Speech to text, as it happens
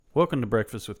Welcome to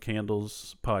Breakfast with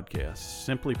Candles podcast.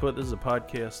 Simply put, this is a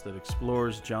podcast that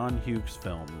explores John Hughes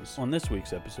films. On this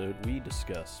week's episode, we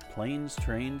discuss planes,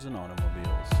 trains, and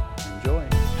automobiles. Enjoy.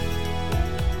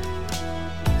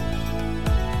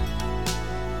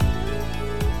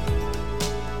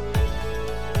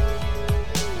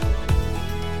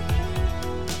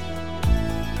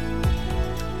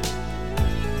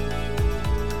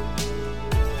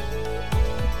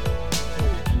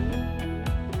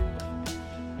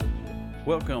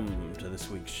 Welcome to this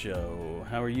week's show.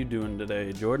 How are you doing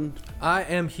today, Jordan? I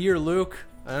am here, Luke,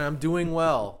 and I'm doing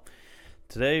well.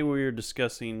 Today we are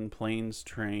discussing planes,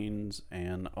 trains,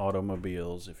 and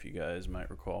automobiles, if you guys might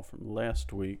recall from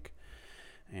last week.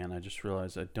 And I just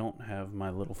realized I don't have my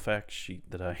little fact sheet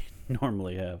that I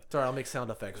normally have. Sorry, I'll make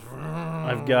sound effects.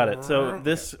 I've got it. So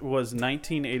this was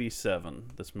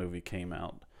 1987. This movie came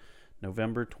out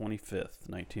November 25th,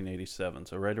 1987.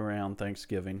 So right around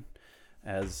Thanksgiving.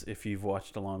 As if you've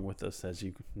watched along with us, as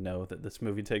you know that this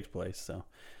movie takes place, so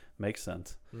makes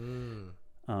sense.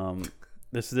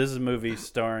 This is a movie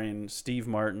starring Steve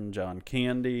Martin, John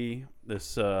Candy.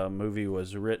 This movie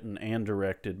was written and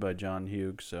directed by John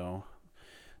Hughes, so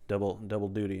double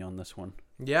duty on this one.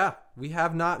 Yeah, we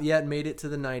have not yet made it to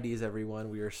the 90s, everyone.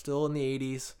 We are still in the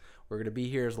 80s. We're going to be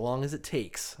here as long as it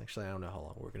takes. Actually, I don't know how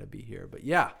long we're going to be here, but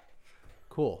yeah.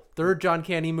 Cool. Third John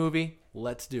Candy movie.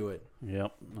 Let's do it.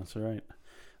 Yep, that's right.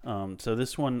 So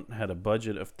this one had a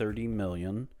budget of $30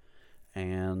 million.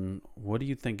 And what do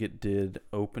you think it did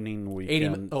opening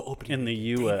weekend in the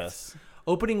U.S.?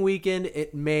 Opening weekend,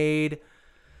 it made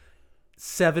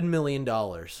 $7 million.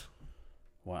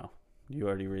 Wow. You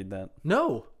already read that?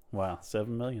 No. Wow, $7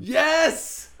 million.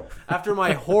 Yes! After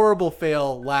my horrible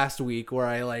fail last week where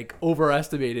I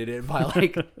overestimated it by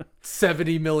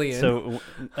 $70 million. So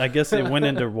I guess it went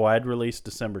into wide release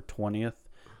December 20th.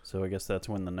 So I guess that's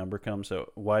when the number comes.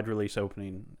 So wide release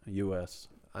opening U.S.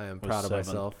 I am proud of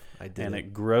myself. I did. And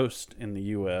it grossed in the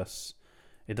U.S.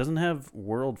 It doesn't have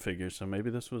world figures, so maybe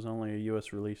this was only a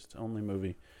U.S. released only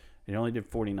movie. It only did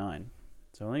 49.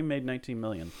 So it only made $19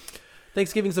 million.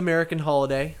 Thanksgiving's American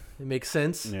holiday. It makes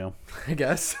sense. Yeah. I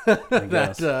guess.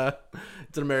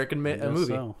 It's an American movie.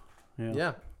 So.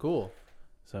 Yeah, cool.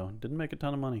 So it didn't make a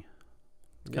ton of money.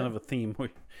 It's kind of a theme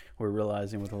we're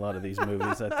realizing with a lot of these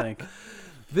movies, I think.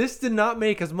 This did not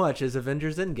make as much as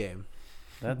Avengers Endgame.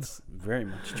 That's very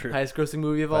much true. Highest grossing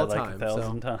movie of all time.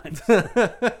 1,000 times.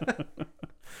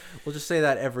 We'll just say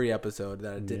that every episode,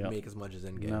 that it didn't make as much as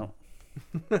Endgame. No.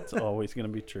 It's always going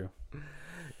to be true.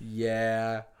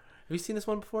 Yeah. Have you seen this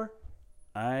one before?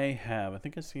 I have. I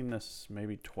think I've seen this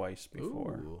maybe twice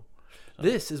before. So.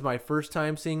 This is my first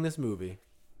time seeing this movie.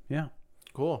 Yeah.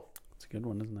 Cool. It's a good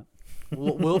one, isn't it?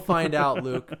 We'll find out,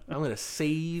 Luke. I'm going to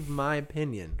save my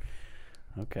opinion.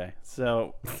 Okay.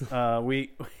 So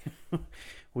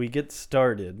we get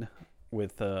started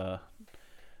with Mr.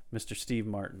 Steve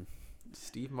Martin.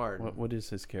 Steve Martin. What is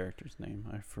his character's name?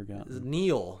 I forgot.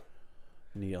 Neil.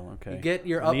 Neil, okay. You get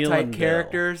your uptight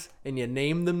characters and you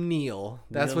name them Neil.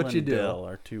 That's what you do. Neil and Del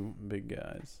are two big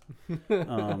guys.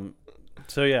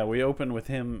 So yeah, we open with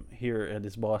him here at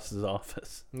his boss's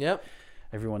office. Yep.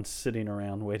 Everyone's sitting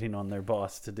around waiting on their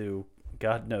boss to do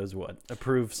God knows what.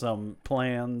 Approve some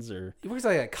plans or he works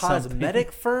like a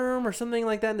cosmetic firm or something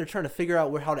like that, and they're trying to figure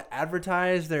out how to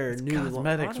advertise their new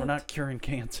cosmetics. We're not curing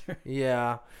cancer.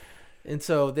 Yeah. And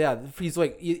so, yeah, he's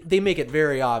they make it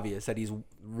very obvious that he's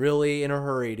really in a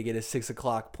hurry to get his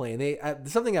 6:00 plane.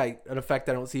 An effect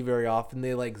I don't see very often.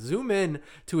 They zoom in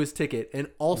to his ticket and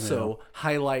also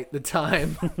highlight the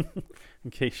time. In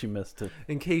case you missed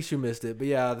it. But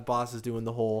yeah, the boss is doing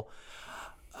the whole,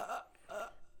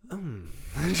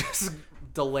 just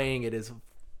delaying it as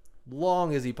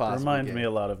long as he possibly Reminds can. me a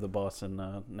lot of the boss in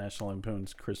National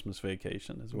Lampoon's Christmas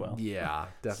Vacation as well. Yeah,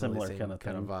 definitely Similar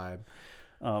kind of vibe.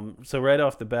 So right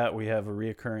off the bat, we have a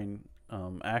reoccurring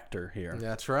actor here.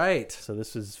 That's right. So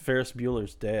this is Ferris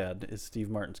Bueller's dad, is Steve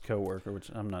Martin's coworker,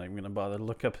 which I'm not even going to bother to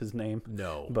look up his name.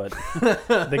 No. But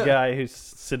the guy who's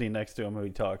sitting next to him, who he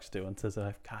talks to and says,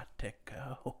 "I've got to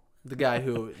go." The guy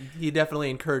who he definitely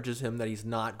encourages him that he's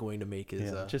not going to make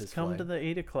his just his come flight. to the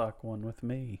 8:00 one with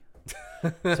me.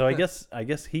 So I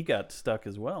guess he got stuck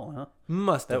as well, huh?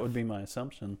 Must have. That would be my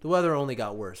assumption. The weather only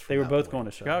got worse. They were both going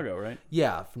to Chicago, right?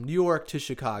 Yeah, from New York to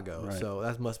Chicago. Right. So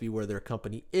that must be where their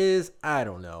company is. I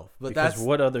don't know, but Because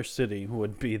what other city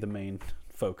would be the main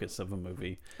focus of a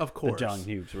movie? Of course, that John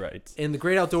Hughes writes. In The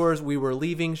Great Outdoors, we were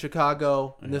leaving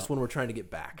Chicago, and this one we're trying to get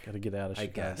back. Got to get out of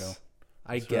Chicago.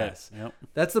 I guess. Right. Yep.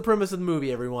 That's the premise of the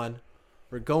movie, everyone.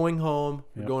 We're going home.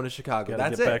 We're going to Chicago. Gotta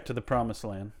That's get it. back to the promised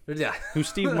land. Yeah. Who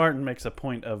Steve Martin makes a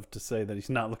point of to say that he's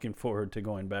not looking forward to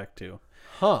going back to.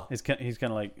 Huh. He's kind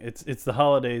of like, it's the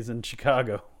holidays in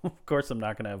Chicago. Of course, I'm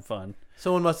not going to have fun.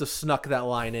 Someone must have snuck that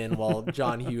line in while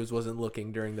John Hughes wasn't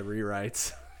looking during the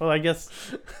rewrites. Well, I guess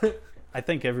I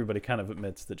think everybody kind of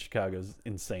admits that Chicago's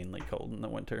insanely cold in the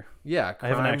winter. Yeah, I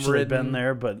haven't actually been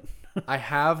there, but I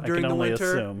have I during can the only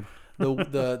winter. assume.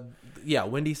 The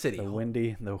Windy City. The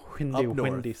windy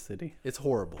north. city. It's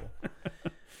horrible.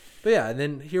 But yeah, and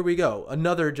then here we go.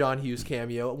 Another John Hughes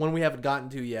cameo, one we haven't gotten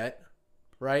to yet,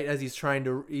 right? As he's trying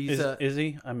to... Is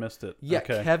he? I missed it. Yeah,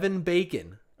 okay. Kevin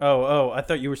Bacon. Oh, I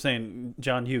thought you were saying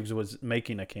John Hughes was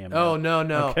making a cameo. Oh, no.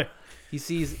 Okay.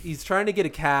 He's trying to get a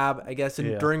cab, I guess,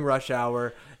 during rush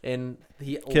hour, and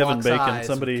he Kevin locks Bacon, eyes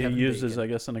somebody with he Kevin uses, Bacon. I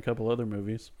guess, in a couple other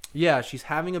movies. Yeah, she's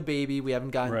having a baby. We haven't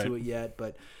gotten Right. to it yet,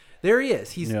 but there he is.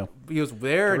 He was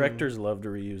there. Directors love to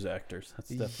reuse actors. That's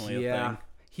definitely a thing.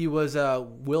 He was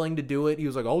willing to do it. He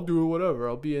was like, "I'll do it, whatever.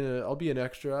 I'll be an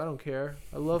extra. I don't care.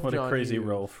 I love What John a crazy Hughes."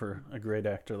 role for a great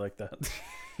actor like that.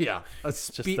 Yeah,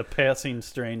 Just the passing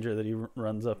stranger that he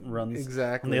runs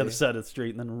exactly on the other side of the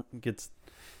street and then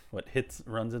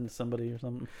runs into somebody or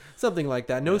something. Something like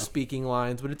that. No speaking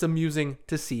lines, but it's amusing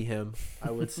to see him, I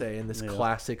would say, in this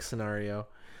classic scenario.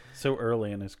 So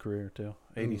early in his career too,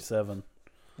 87.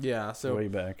 Yeah, so way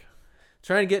back.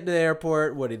 Trying to get to the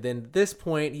airport. Then at this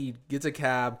point, he gets a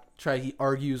cab. He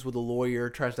argues with a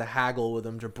lawyer, tries to haggle with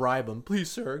him to bribe him.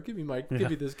 Please, sir, give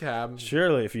me this cab.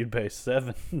 Surely, if you'd pay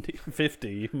 50,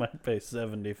 you might pay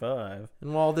 75.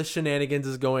 And while this shenanigans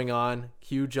is going on,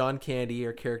 cue John Candy,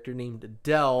 our character named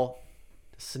Adele,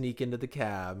 to sneak into the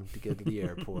cab to get to the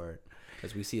airport.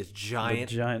 As we see his giant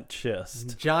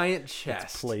chest. Giant chest.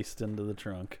 It's placed into the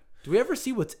trunk. Do we ever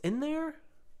see what's in there?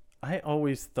 I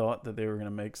always thought that they were going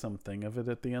to make something of it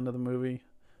at the end of the movie,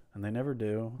 and they never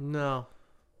do. No.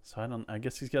 So I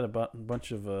guess he's got a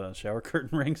bunch of shower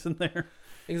curtain rings in there.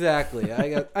 Exactly.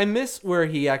 I miss where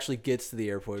he actually gets to the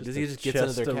airport. Does he just get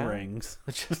into their cab? Rings.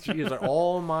 Just use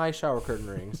all my shower curtain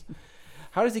rings.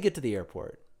 How does he get to the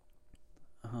airport?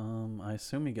 I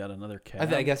assume he got another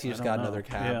cab. I guess he just got another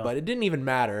cab, but it didn't even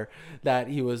matter that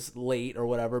he was late or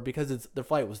whatever because the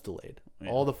flight was delayed.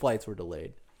 Yeah. All the flights were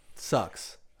delayed.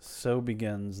 Sucks. So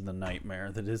begins the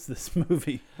nightmare that is this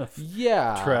movie of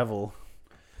travel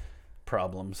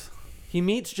problems. He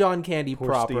meets John Candy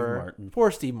proper.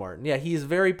 Poor Steve Martin. Yeah, he's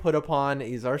very put upon.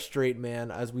 He's our straight man.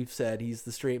 As we've said, he's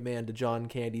the straight man to John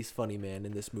Candy's funny man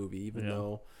in this movie, even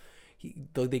though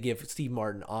they give Steve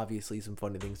Martin obviously some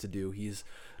funny things to do. He's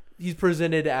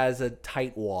presented as a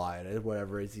tightwad, or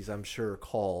whatever he's I'm sure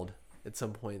called at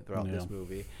some point throughout this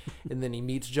movie. And then he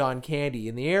meets John Candy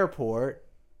in the airport,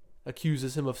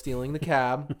 accuses him of stealing the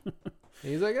cab. And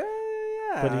he's like,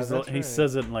 yeah. But he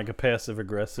says it in like a passive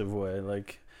aggressive way,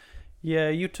 like, yeah,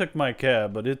 you took my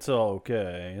cab, but it's all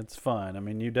okay. It's fine. I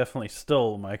mean, you definitely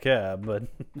stole my cab, but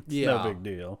it's no big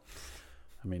deal.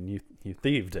 I mean, you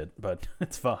thieved it, but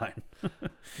it's fine.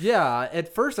 Yeah,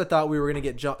 at first I thought we were going to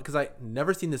get John, because I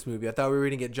never seen this movie. I thought we were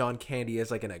going to get John Candy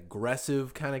as like an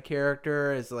aggressive kind of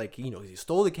character, as like, he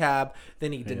stole the cab,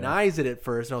 then he denies it at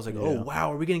first, and I was like, oh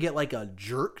wow, are we going to get like a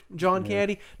jerk John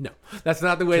Candy? No, that's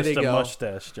not the way they go. Just a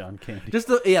mustache John Candy.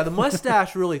 The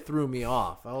mustache really threw me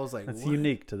off. I was like, that's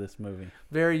unique to this movie.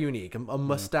 Very unique, a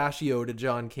mustachio to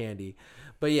John Candy.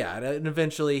 But yeah, and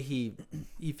eventually he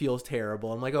feels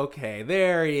terrible. I'm like, okay,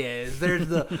 there he is. There's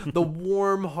the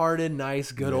warm-hearted,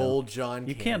 nice, good old John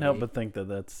Candy. You can't help but think that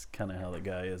that's kind of how the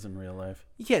guy is in real life.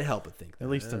 You can't help but think that.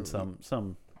 At least in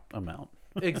some amount.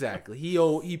 Exactly.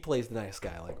 He plays the nice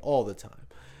guy like all the time.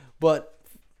 But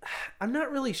I'm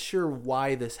not really sure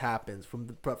why this happens.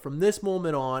 From this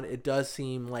moment on, it does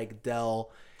seem like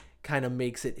Del kind of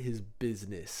makes it his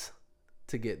business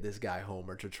to get this guy home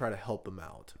or to try to help him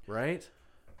out, right?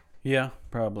 Yeah,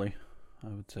 probably. I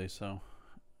would say so.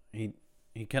 He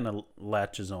kind of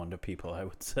latches on to people, I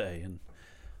would say, and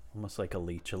almost like a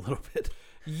leech a little bit.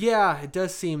 Yeah, it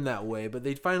does seem that way, but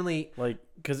they finally...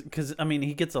 Because I mean,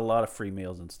 he gets a lot of free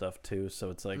meals and stuff, too, so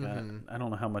it's like, I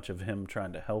don't know how much of him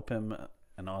trying to help him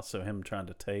and also him trying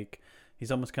to take.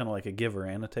 He's almost kind of like a giver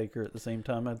and a taker at the same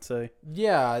time, I'd say.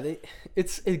 Yeah,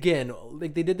 it's, again,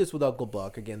 like they did this with Uncle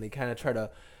Buck. Again, they kind of try to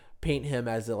paint him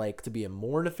as to be a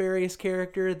more nefarious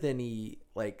character than he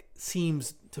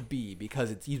seems to be,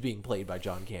 because he's being played by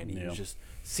John Candy. He just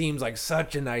seems like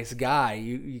such a nice guy.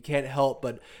 You can't help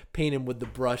but paint him with the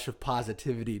brush of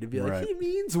positivity to be like, he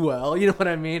means well. You know what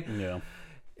I mean? Yeah.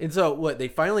 And so they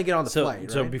finally get on the flight,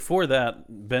 right? So before that,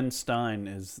 Ben Stein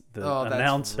is the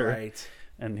announcer. That's right.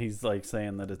 And he's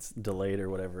saying that it's delayed or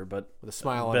whatever, but with a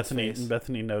smile on his face.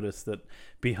 Bethany noticed that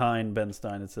behind Ben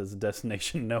Stein it says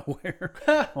 "Destination Nowhere"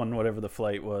 on whatever the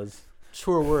flight was.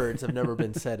 Sure words have never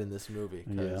been said in this movie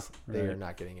because Yeah, they are right.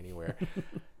 not getting anywhere.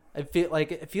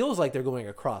 It feels like they're going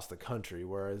across the country,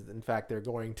 whereas in fact they're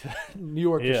going to New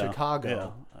York to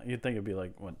Chicago. Yeah. You'd think it'd be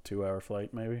like, what, 2-hour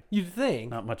flight maybe? You'd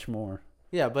think, Not much more.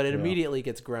 yeah, but it Yeah. immediately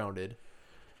gets grounded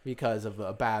because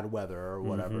of bad weather or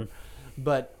whatever. Mm-hmm.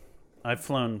 But I've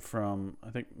flown from,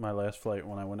 I think my last flight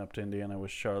when I went up to Indiana was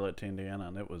Charlotte to Indiana,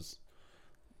 and it was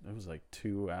like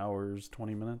 2 hours,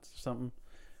 20 minutes or something.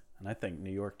 And I think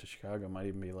New York to Chicago might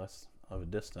even be less of a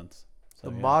distance. So,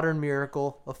 the yeah, modern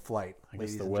miracle of flight. I guess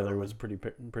ladies the and weather gentlemen. was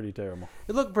pretty terrible.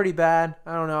 It looked pretty bad.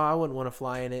 I don't know. I wouldn't want to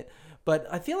fly in it. But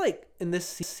I feel like in this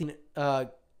scene,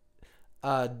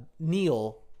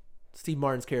 Neil, Steve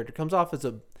Martin's character, comes off as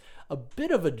a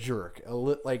bit of a jerk,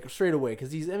 like straight away.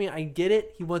 Because I get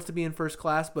it. He wants to be in first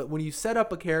class. But when you set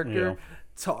up a character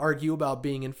to argue about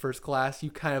being in first class,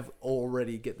 you kind of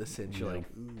already get the sense. You're Yeah. like,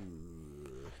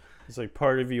 It's like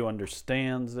part of you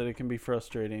understands that it can be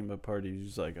frustrating, but part of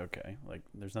you's like, okay, like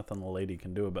there's nothing the lady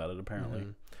can do about it apparently.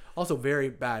 Also, very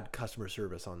bad customer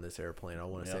service on this airplane. I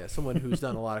want to say, as someone who's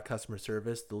done a lot of customer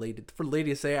service, for the lady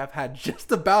to say, "I've had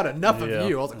just about enough Yeah, of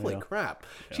you," I was like, "Holy yeah. crap,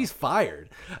 she's fired."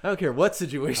 I don't care what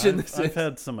situation this I've is.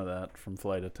 had some of that from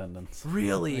flight attendants.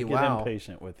 Really, They get wow.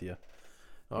 impatient with you.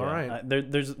 All right.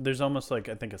 There's almost like,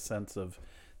 I think, a sense of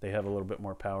they have a little bit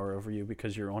more power over you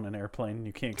because you're on an airplane.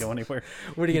 You can't go anywhere.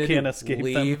 What are you you gonna can't do? escape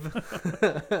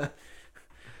them. Leave?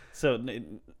 So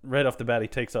right off the bat, he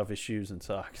takes off his shoes and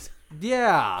socks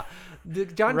Yeah,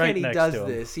 John Right Candy next does to him.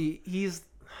 this. He's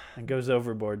and goes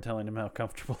overboard, telling him how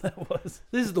comfortable that was.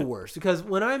 this is the worst because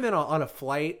when I'm on a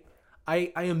flight, I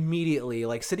immediately,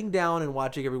 like, sitting down and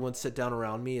watching everyone sit down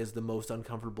around me is the most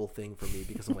uncomfortable thing for me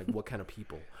because I'm like, what kind of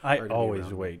people? I are gonna be always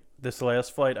around me? wait. This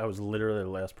last flight, I was literally the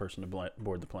last person to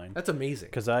board the plane. That's amazing.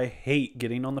 Because I hate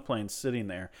getting on the plane, sitting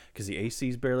there, because the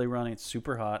AC's barely running. It's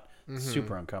super hot,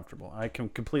 super uncomfortable. I can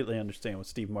completely understand with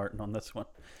Steve Martin on this one.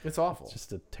 It's awful. It's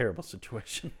just a terrible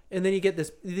situation. And then you get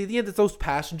this. You get those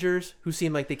passengers who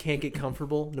seem like they can't get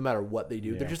comfortable no matter what they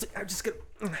do. They're Yeah. just like,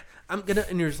 I'm gonna,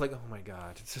 and you're just like, oh my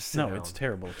god, it's just sit No, down. it's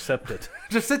terrible. Accept it.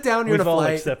 Just sit down. You're We've in a all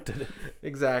flight. accepted it.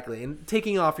 Exactly. And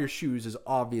taking off your shoes is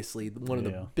obviously one of the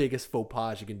Yeah. biggest faux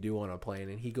pas you can do on a plane.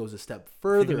 And he goes a step If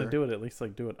you're further, gonna do it, at least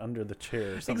like do it under the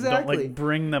chair or something. Exactly. Don't like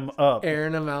bring them up.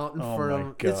 airing them out in Oh front of my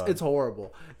him. God. It's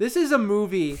horrible. This is a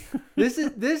movie. this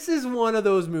is one of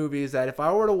those movies that if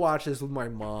I were to watch this with my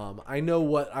mom, I know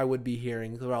what I would be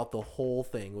hearing throughout the whole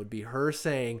thing would be her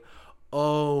saying,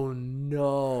 "Oh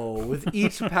no," with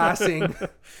each passing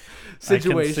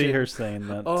situation. I can see her saying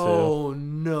that too. Oh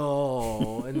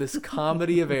no! In this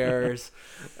comedy of errors,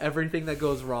 everything that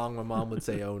goes wrong, my mom would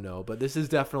say, "Oh no!" But this is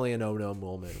definitely an "oh no"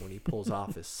 moment when he pulls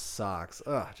off his socks.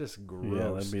 Ugh, just gross.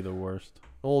 Yeah, that'd be the worst.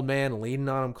 Old man leaning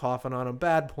on him, coughing on him.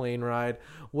 Bad plane ride.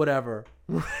 Whatever.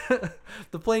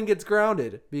 The plane gets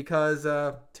grounded because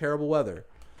terrible weather.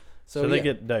 So they yeah,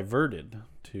 get diverted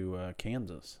to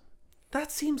Kansas, that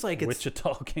seems like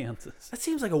Wichita, Kansas. that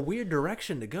seems like a weird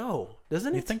direction to go,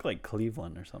 doesn't You it? think like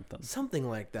Cleveland or something? Something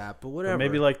like that, but Or whatever.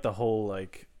 maybe like the whole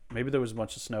like maybe there was a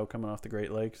bunch of snow coming off the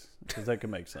Great Lakes, because that could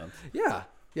make sense. yeah.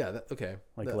 Okay.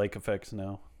 Like That- lake effect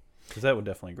snow, because that would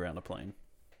definitely ground a plane.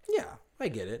 Yeah, I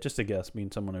get it. Just a guess,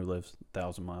 being someone who lives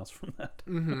 1,000 miles from that.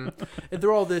 And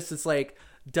through all this, it's like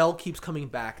Dell keeps coming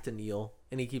back to Neil,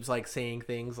 and he keeps like saying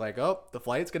things like, "Oh, the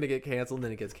flight's gonna get canceled," and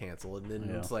then it gets canceled, and then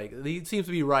Yeah. it's like he seems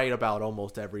to be right about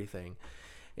almost everything,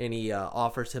 and he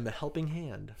offers him a helping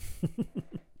hand.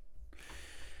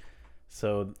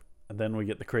 So then we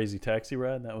get the crazy taxi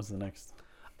ride. That was the next.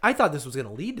 I thought this was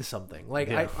gonna lead to something. Like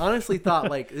Yeah. I honestly thought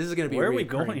like this is gonna be Where a are we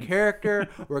recurring going? character.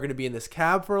 We're gonna be in this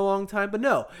cab for a long time, but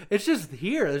no, it's just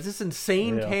here. There's this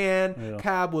insane Yeah.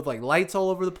 cab with like lights all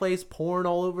over the place, porn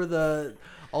all over the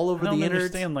I don't innards.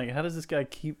 understand. Like, how does this guy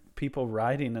keep people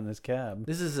riding in his cab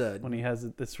This is when he has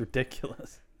it? That's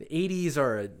ridiculous. the 80s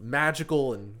are a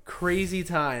magical and crazy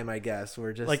time, I guess.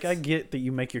 We're just Like, I get that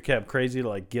you make your cab crazy to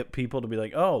like get people to be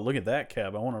like, "Oh, look at that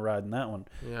cab! I want to ride in that one."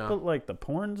 Yeah. But like the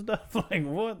porn stuff, like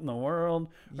what in the world?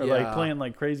 Or Yeah. like playing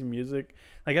like crazy music.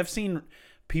 Like I've seen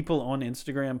people on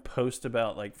Instagram post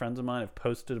about, like, friends of mine have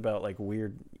posted about like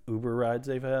weird Uber rides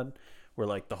they've had, where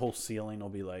like the whole ceiling will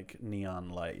be like neon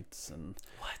lights and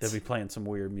they'll be playing some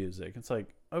weird music. It's like,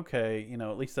 okay, you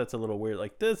know, at least that's a little weird.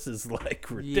 Like, this is like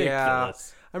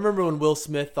ridiculous. I remember when Will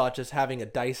Smith thought just having a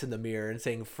dice in the mirror and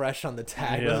saying "fresh" on the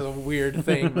tag Yeah. was a weird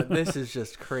thing, but this is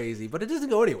just crazy. But it doesn't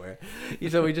go anywhere.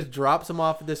 So he just drops him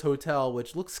off at this hotel,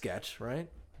 which looks sketch, right?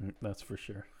 That's for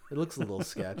sure. It looks a little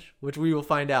sketch, which we will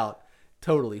find out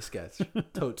totally sketch,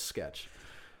 totes sketch.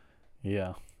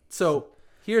 Yeah. So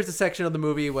here's the section of the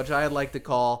movie which I'd like to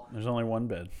call There's only one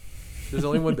bed. There's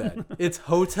only one bed. It's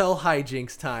hotel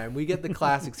hijinks time. We get the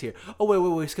classics here. Oh,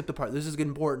 wait. Skip the part. This is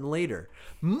important later.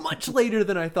 Much later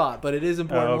than I thought, but it is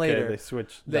important later. They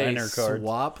switch diner cards.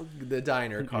 Swap the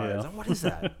diner cards. Yeah. What is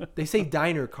that? They say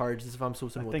diner cards as if I'm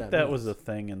supposed to know what that means. I think that was a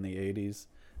thing in the 80s.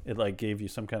 It like gave you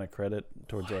some kind of credit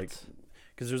towards like,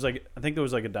 because there's like, I think there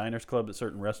was like a diners club that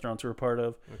certain restaurants were a part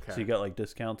of. Okay. So you got like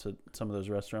discounts at some of those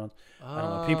restaurants. I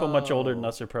don't know. People much older than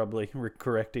us are probably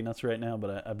correcting us right now,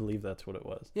 but I believe that's what it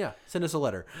was. Yeah. Send us a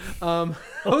letter. Hotel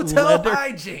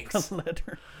hijinks. A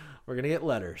letter. We're going to get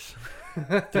letters.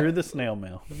 Through the snail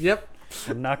mail. Yep.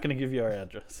 I'm not going to give you our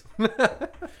address.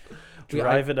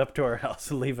 Drive it up to our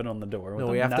house and leave it on the door with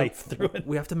a knife through it.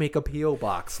 We have to make a P.O.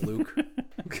 box, Luke.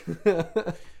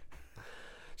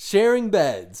 Sharing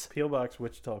beds. P.O. box,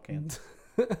 Wichita, Kansas.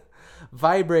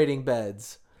 Vibrating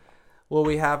beds. Well,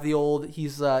 we have the old, he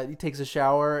takes a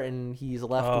shower and he's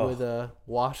left with a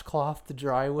washcloth to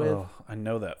dry with. Oh, I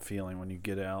know that feeling when you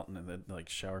get out and the like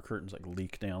shower curtains like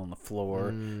leak down on the floor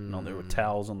and all there were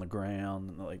towels on the ground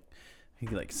and like he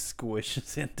like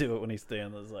squishes into it when he's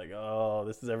standing there. It's like, oh,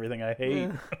 this is everything I hate.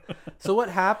 So what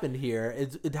happened here?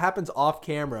 It happens off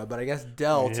camera, but I guess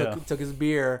Del took his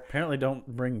beer. Apparently don't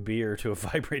bring beer to a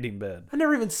vibrating bed. I've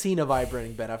never even seen a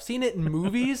vibrating bed. I've seen it in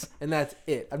movies, and that's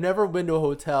it. I've never been to a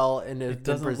hotel and it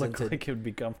doesn't look like it would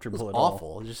be comfortable at all. It's awful.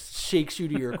 All. It just shakes you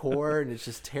to your core, and it's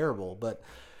just terrible. But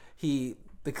a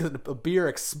beer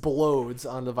explodes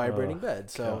on the vibrating bed,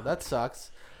 so God. That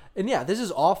sucks. And yeah, this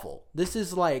is awful. This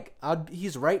is like,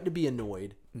 he's right to be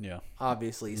annoyed. Yeah.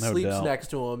 Obviously. No Sleeps doubt. next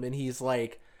to him, and he's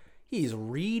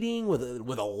reading with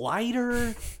a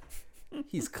lighter.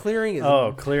 He's clearing his...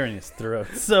 clearing his throat.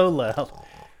 So loud.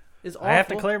 It's awful. I have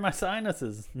to clear my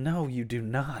sinuses. No, you do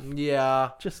not. Yeah.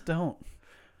 Just don't.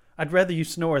 I'd rather you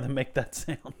snore than make that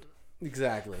sound.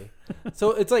 Exactly.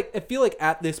 So it's like, I feel like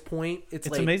at this point, it's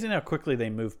like... It's amazing how quickly they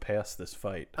move past this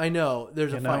fight. I know.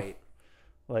 There's a fight.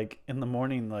 Like, in the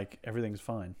morning, like, everything's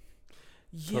fine.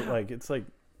 Yeah. But, like, it's like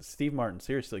Steve Martin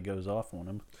seriously goes off on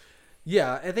him.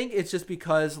 Yeah, I think it's just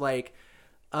because, like,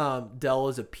 Del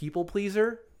is a people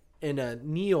pleaser, and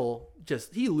Neil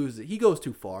he loses it. He goes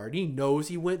too far, and he knows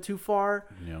he went too far.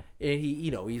 Yeah. And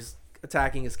he's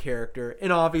attacking his character.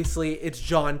 And obviously, it's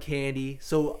John Candy,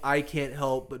 so I can't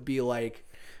help but be like...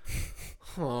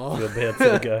 Oh. Feel bad for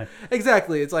the guy.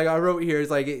 Exactly. It's like I wrote here. It's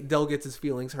like Del gets his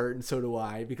feelings hurt, and so do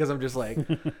I, because I'm just like,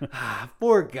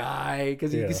 poor guy.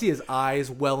 Because you can see his eyes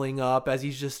welling up as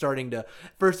he's just starting to.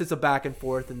 First, it's a back and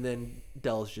forth, and then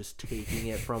Del's just taking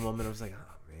it from him, and I was like,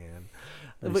 oh man.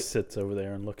 He sits over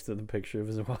there and looks at the picture of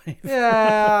his wife.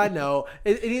 Yeah, I know.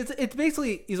 It's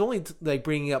basically he's only like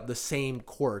bringing up the same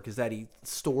quirk, is that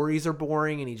stories are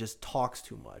boring and he just talks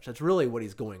too much. That's really what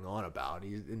he's going on about.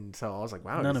 And so I was like,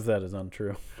 wow. None of that is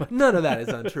untrue. None of that is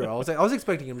untrue. I was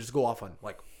expecting him to just go off on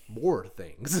like more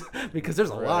things because there's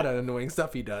a lot of annoying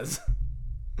stuff he does.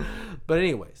 But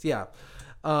anyways, yeah,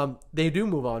 they do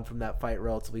move on from that fight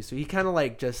relatively. So he kind of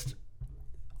like just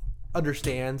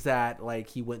understands that like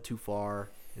he went too far,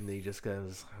 and then he just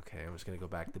goes, okay, I'm just gonna go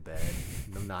back to bed.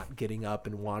 I'm not getting up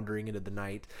and wandering into the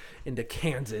night into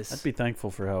Kansas. I'd be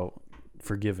thankful for how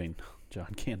forgiving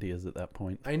John Candy is at that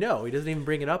point. I know, he doesn't even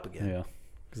bring it up again. Yeah,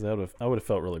 because I would have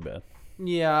felt really bad.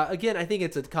 Yeah, again, I think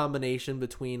it's a combination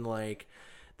between like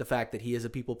the fact that he is a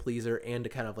people pleaser and to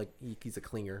kind of like he's a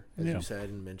clinger, as you said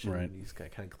and mentioned. Right. He's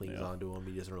kind of clings onto him.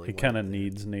 He doesn't really. He kind of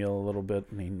needs Neil a little bit,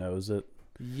 and he knows it.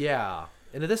 Yeah,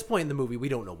 and at this point in the movie, we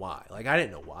don't know why. Like, I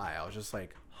didn't know why. I was just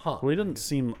like, huh. Well, he doesn't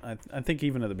seem. I think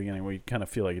even at the beginning, we kind of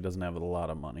feel like he doesn't have a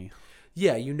lot of money.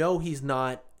 Yeah, you know he's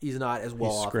not as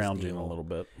well off. He's scrounging a little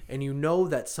bit, and you know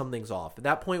that something's off. At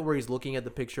that point where he's looking at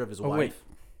the picture of his wife.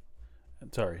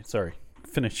 Wait. Sorry.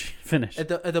 Finish.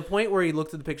 At the point where he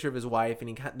looked at the picture of his wife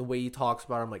and the way he talks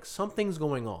about her, I'm like, something's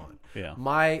going on. Yeah.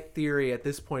 My theory at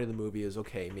this point in the movie is,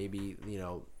 okay, maybe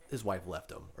his wife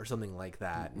left him or something like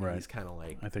that. And he's kind of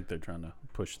like, I think they're trying to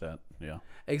push that. Yeah.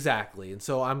 Exactly. And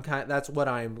so that's what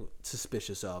I'm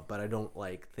suspicious of, but I don't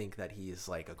think that he's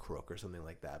like a crook or something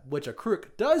like that. Which a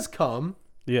crook does come.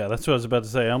 Yeah, that's what I was about to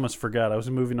say. I almost forgot. I was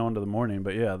moving on to the morning,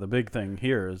 but yeah, the big thing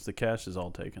here is the cash is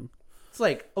all taken. It's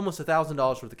like almost $1,000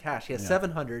 worth of cash. He has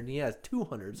 700 and he has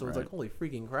 200, so it's like, holy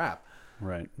freaking crap.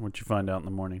 Right, which you find out in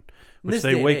the morning. Which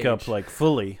they wake up like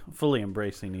fully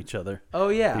embracing each other. Oh,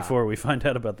 yeah. Before we find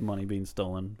out about the money being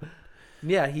stolen.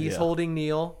 Yeah, he's holding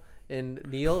Neil, and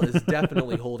Neil is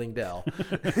definitely holding Del.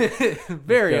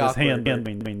 Very awkward. His hand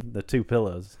between the two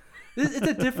pillows. It's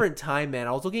a different time, man.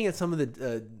 I was looking at some of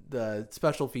the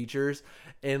special features,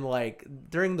 and like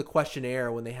during the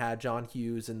questionnaire when they had John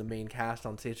Hughes and the main cast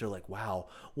on stage, they're like, "Wow,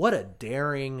 what a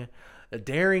daring a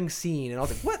daring scene, and I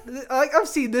was like, what? Like, I've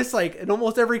seen this like in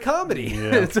almost every comedy.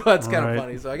 Yeah, So that's kind of right.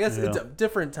 funny. So I guess it's a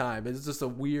different time. It's just a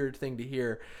weird thing to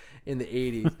hear in the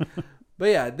 80s. But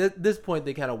yeah, at this point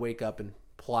they kind of wake up and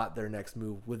plot their next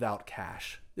move without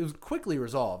cash. It was quickly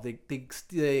resolved. They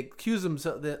accuse him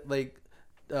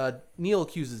that Neil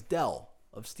accuses Dell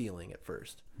of stealing at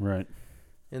first. Right.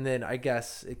 And then I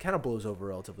guess it kind of blows over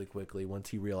relatively quickly once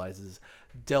he realizes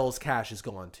Dell's cash is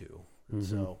gone too. And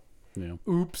so, Yeah.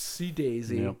 oopsie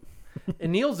daisy. Yep.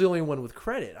 And Neil's the only one with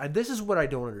credit. This is what I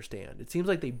don't understand. It seems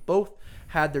like they both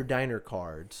had their diner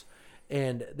cards,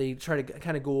 and they try to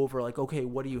kind of go over like, okay,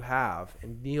 what do you have?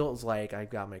 And Neil's like, I've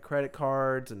got my credit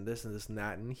cards and this and this and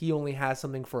that, and he only has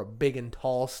something for a big and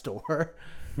tall store.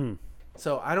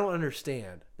 So I don't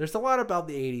understand. There's a lot about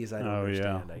the 80s I don't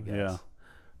understand, I guess. Yeah.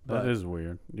 That is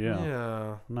weird. Yeah.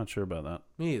 Yeah. I'm not sure about that.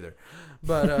 Me either.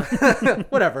 But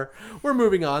whatever. We're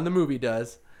moving on. The movie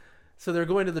does. So they're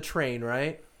going to the train,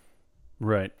 right?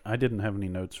 Right. I didn't have any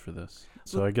notes for this.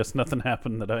 So I guess nothing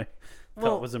happened that I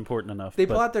felt was important enough. They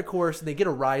plot their course and they get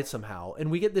a ride somehow.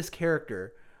 And we get this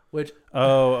character, which...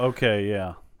 Oh, okay.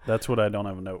 Yeah. That's what I don't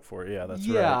have a note for. Yeah, that's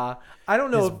right. Yeah. I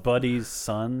don't know His buddy's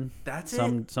son. That's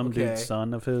some it? Some Okay. dude's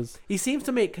son of his. He seems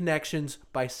to make connections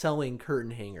by selling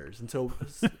curtain hangers. And so,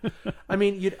 I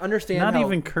mean, you'd understand Not how...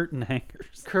 even curtain hangers.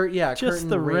 Just Just curtain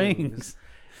the rings. rings.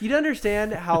 You'd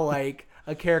understand how, like,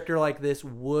 a character like this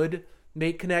would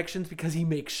make connections because he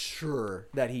makes sure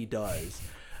that he does.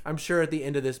 I'm sure at the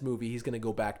end of this movie, he's going to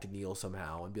go back to Neil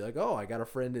somehow and be like, oh, I got a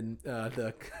friend in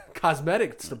the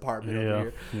cosmetics department over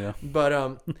here. Yeah. But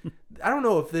I don't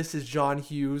know if this is John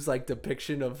Hughes' like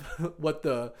depiction of what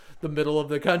the middle of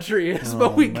the country is,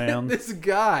 but we man. get this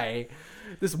guy,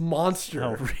 this monster,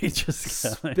 Outrageous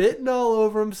guy. spitting all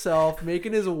over himself,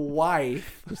 making his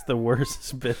wife. Just the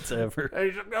worst bits ever. And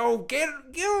he's like, oh, get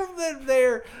him in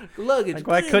there. Luggage. Like,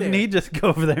 why get in couldn't there. he just go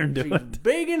over there and do She's it?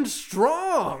 big and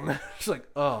strong. She's like,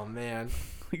 oh man,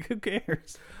 Like, who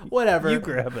cares? whatever. You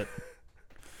grab it.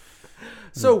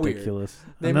 So Ridiculous.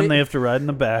 They And then ma- they have to ride in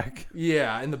the back.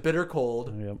 Yeah, in the bitter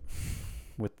cold. Yep.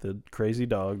 With the crazy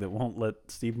dog that won't let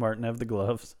Steve Martin have the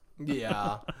gloves.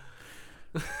 Yeah.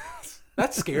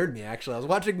 That scared me, actually. I was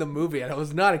watching the movie, and I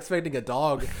was not expecting a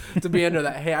dog to be under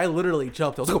that. Hey, I literally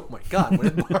jumped. I was like, oh, my God,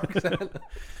 what did Mark say?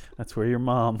 That's where your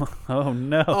mom. Oh,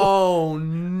 no. Oh,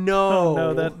 no. Oh,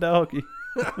 no, that doggy.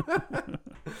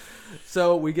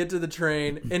 So we get to the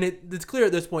train, and it's clear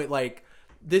at this point, like,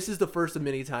 this is the first of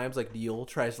many times, like, Neil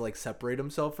tries to, like, separate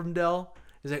himself from Dell.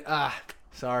 He's like,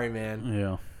 sorry, man.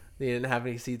 Yeah. They didn't have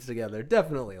any seats together.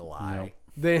 Definitely a lie.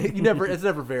 Nope. It's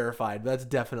never verified, but that's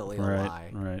definitely a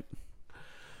lie. Right.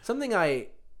 Something I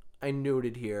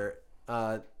noted here,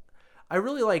 I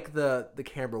really like the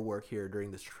camera work here during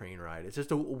this train ride. It's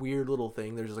just a weird little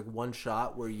thing. There's just like one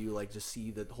shot where you like just see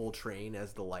the whole train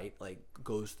as the light like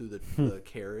goes through the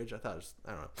carriage. I don't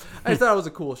know. I just thought it was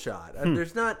a cool shot. I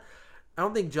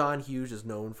don't think John Hughes is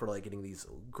known for like getting these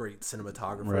great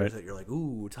cinematographers that you're like,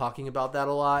 ooh, talking about that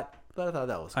a lot. But I thought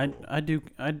that was cool.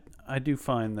 I do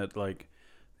find that like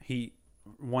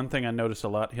one thing I notice a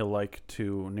lot, he'll like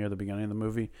to, near the beginning of the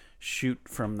movie, shoot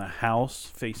from the house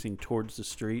facing towards the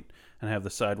street and have the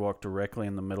sidewalk directly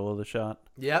in the middle of the shot.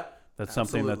 Yep. That's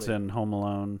something that's in Home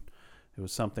Alone. It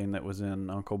was something that was in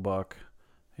Uncle Buck.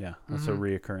 Yeah, that's a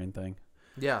reoccurring thing.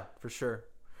 Yeah, for sure.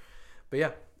 But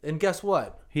yeah, and guess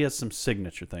what? He has some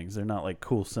signature things. They're not like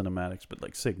cool cinematics, but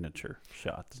like signature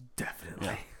shots.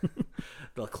 Definitely.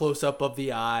 The close-up of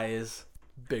the eyes.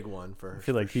 Big one for I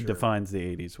feel like he sure. defines the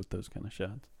 80s with those kind of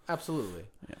shots. Absolutely.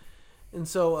 Yeah. And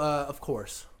so, of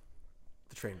course,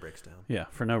 the train breaks down. Yeah,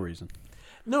 for no reason.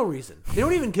 No reason. They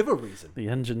don't even give a reason. The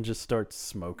engine just starts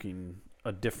smoking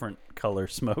a different color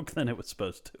smoke than it was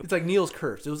supposed to. It's like Neil's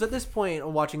curse. It was at this point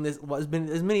watching this, as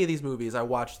many of these movies, I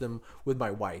watched them with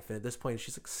my wife. And at this point,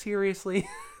 she's like, seriously?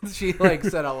 She like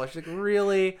said out loud, she's like,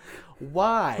 really?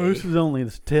 Why? This is only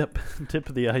the tip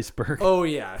of the iceberg. Oh,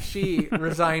 yeah. She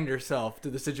resigned herself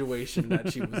to the situation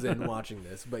that she was in watching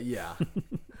this. But yeah.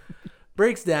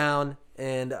 Breaks down,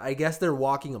 and I guess they're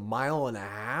walking 1.5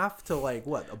 miles to like,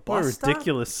 what, a bus What a stop?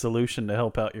 ridiculous solution to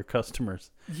help out your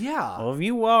customers. Yeah. Well, if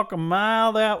you walk 1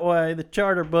 mile that way, the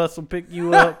charter bus will pick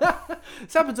you up.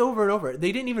 This happens over and over.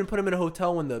 They didn't even put him in a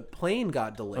hotel when the plane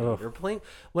got delayed. Ugh.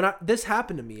 Or this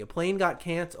happened to me. A plane got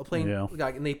canceled. Yeah.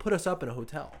 And they put us up in a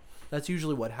hotel. That's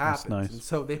usually what happens. nice. And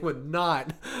so they would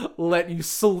not let you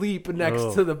sleep next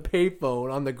Ugh. to the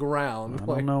payphone on the ground. I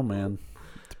don't know, man.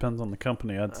 Depends on the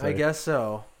company, I'd say. I guess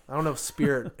so. I don't know if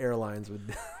Spirit Airlines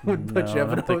would put you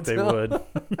up in a I don't think hotel.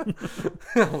 they would.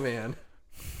 Oh man.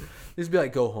 Just be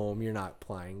like, go home. You're not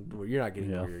flying. You're not getting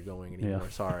Yeah. where you're going anymore. Yeah.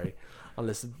 Sorry. On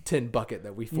this tin bucket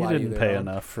that we You fly you, didn't there pay on.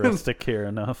 enough for us to care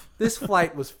enough. This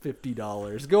flight was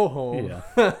 $50. Go home. Yeah,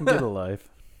 get a life.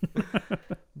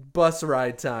 Bus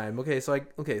ride time. Okay,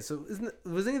 so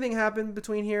was anything happen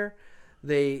between here?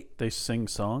 They Sing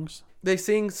songs.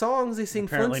 sing songs. They sing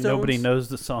Apparently, Flintstones. nobody knows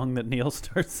the song that Neil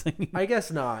starts singing. I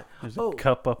guess not. There's Oh, a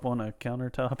cup up on a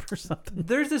countertop or something.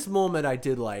 there's this moment I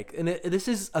did like, and this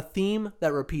is a theme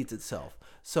that repeats itself.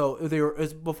 So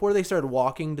before they started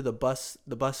walking to the bus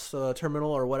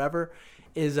terminal or whatever,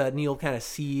 Neil kind of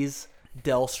sees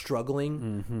Del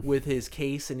struggling with his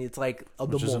case, and it's like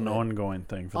Which is an ongoing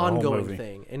thing for the whole movie.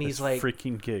 thing, and he's This like,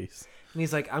 freaking case. and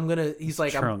he's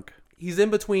like, Trunk. he's in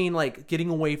between like getting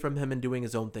away from him and doing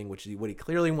his own thing, which is what he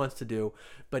clearly wants to do,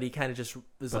 but he kind of just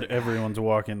is But like, everyone's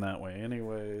walking that way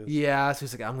anyways. yeah. So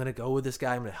he's like, I'm gonna go with this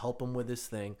guy. I'm gonna help him with this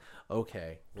thing.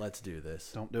 Okay, let's do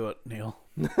this. Don't do it, Neil.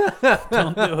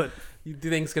 Don't do it.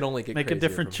 Things can only get Make a crazier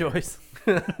different from here.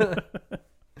 choice.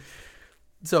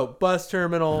 So bus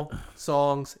terminal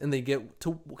songs, and they get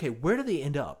to where do they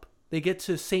end up? They get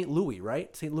to St. Louis,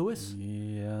 right? St. Louis.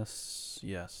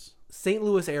 Yes. St.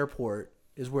 Louis Airport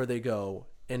is where they go,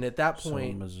 and at that So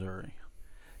point, Missouri.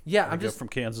 yeah, They go from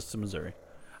Kansas to Missouri.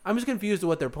 I'm just confused at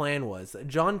what their plan was.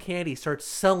 John Candy starts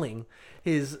selling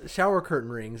his shower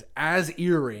curtain rings as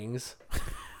earrings.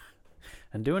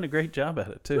 And doing a great job at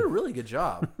it Did a too. really good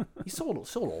job. He sold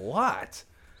a lot.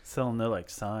 Selling they're like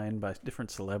signed by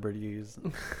different celebrities.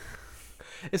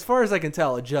 As far as I can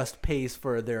tell, it just pays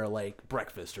for their like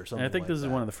breakfast or something. And I think like this is that.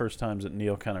 one of the first times that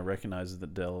Neil kind of recognizes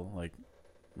that Del like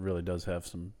really does have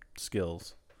some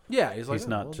skills. Yeah, he's like, He's "Oh,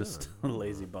 not well just done." a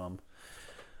lazy bum.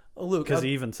 Oh, Luke. Because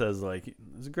he even says like,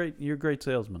 "You're a great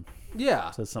salesman."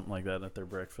 Yeah, Says something like that at their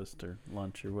breakfast or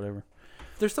lunch or whatever.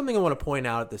 there's something I want to point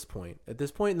out at this point. At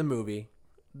this point in the movie,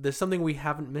 there's something we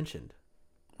haven't mentioned.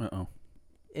 Uh-oh.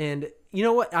 And you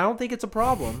know what? I don't think it's a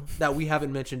problem that we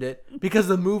haven't mentioned it because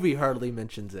the movie hardly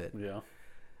mentions it. Yeah.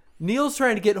 Neil's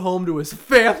trying to get home to his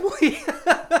family.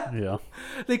 Yeah.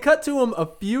 They cut to him a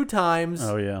few times.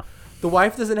 Oh yeah. The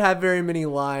wife doesn't have very many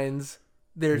lines.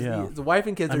 There's Yeah. the wife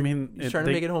and kids I are mean, trying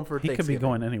to make it home for he could Thanksgiving. be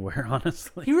going anywhere,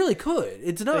 honestly. He really could.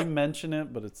 It's They not. mention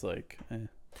it, but it's like,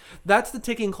 That's the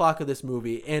ticking clock of this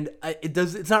movie, and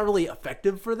it's not really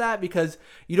effective for that because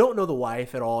you don't know the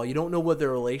wife at all. You don't know what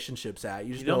their relationship's at.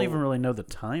 You just you don't know, even really know the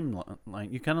timeline.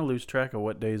 Like, you kind of lose track of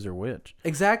what days are which.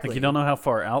 exactly. Like, you don't know how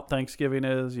far out Thanksgiving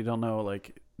is. You don't know,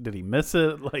 like, did he miss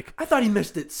it? Like, I thought he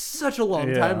missed it such a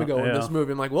long time ago in yeah. this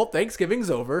movie. I'm like, well, Thanksgiving's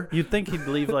over. you'd think he'd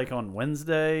leave, like, on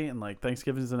Wednesday and, like,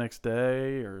 Thanksgiving's the next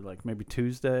day or, like, maybe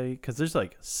Tuesday. Because there's,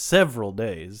 like, several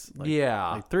days. Like,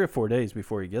 Yeah. Like 3 or 4 days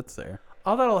before he gets there.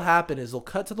 All that'll happen is they'll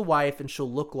cut to the wife and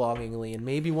she'll look longingly, and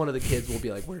maybe one of the kids will be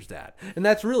like, "Where's Dad?" And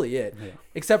that's really it. Yeah.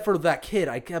 Except for that kid,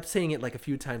 I kept saying it like a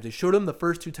few times. They showed him the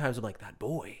first 2 times. I'm like, "That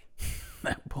boy,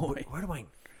 That boy. where do I?"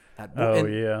 That boy. Oh,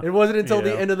 And yeah. It wasn't until the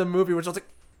Yeah. end of the movie, which I was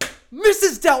like,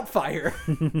 "Mrs. Doubtfire."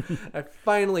 I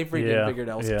finally freaking Yeah, figured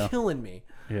out. It was yeah. killing me.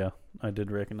 Yeah, I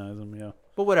did recognize him, yeah.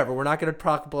 But whatever, we're not going to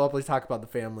probably talk about the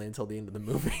family until the end of the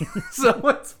movie, so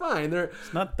it's fine.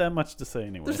 It's not that much to say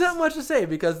anyway. There's not much to say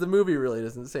because the movie really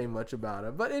doesn't say much about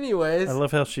it. But anyways, I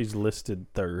love how she's listed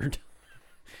third.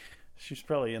 She's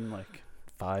probably in like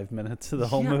 5 minutes of the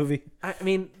whole Yeah. movie. I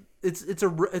mean, it's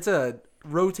a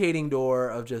rotating door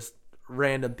of just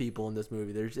random people in this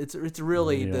movie. It's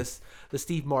really Yeah. the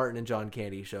Steve Martin and John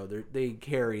Candy show. They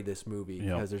carry this movie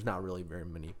Yeah. because there's not really very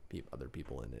many other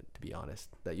people in it, to be honest,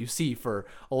 that you see for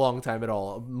a long time at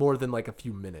all, more than like a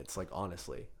few minutes. Like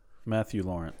honestly, Matthew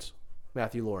Lawrence.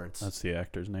 Matthew Lawrence. That's the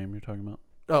actor's name you're talking about.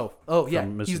 Oh yeah,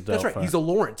 From Mrs. that's right. Doubtfire. He's a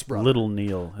Lawrence brother. Little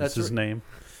Neil is That's his right. name.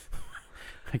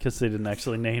 I guess they didn't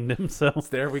actually name himself.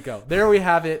 There we go. There we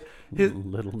have it.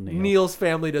 Little Neil. Neil's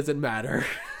family doesn't matter.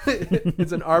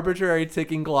 It's an arbitrary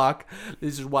ticking clock.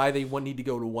 This is why they need to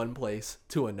go to one place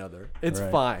to another. It's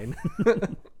Right. fine.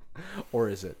 Or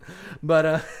is it? But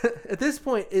at this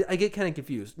point, I get kind of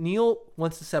confused. Neil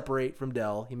wants to separate from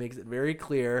Del. He makes it very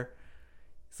clear.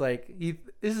 It's like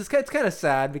it's kind of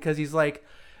sad because he's like,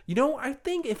 I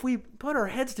think if we put our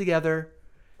heads together,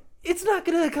 it's not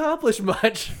going to accomplish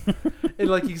much. And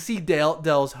like you see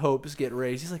Del's hopes get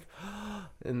raised. He's like,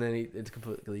 and then it's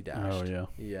completely dashed. Oh, yeah.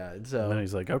 Yeah. And And so then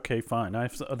he's like, okay, fine. I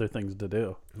have other things to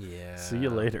do. yeah. See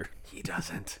you later. He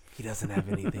doesn't. He doesn't have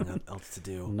anything else to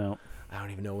do. No. I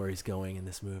don't even know where he's going in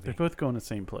this movie. They're both going to the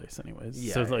same place anyways.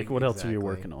 Yeah, so it's like, what else are you exactly.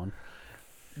 working on?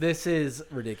 This is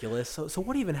ridiculous. So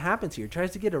what even happens here? He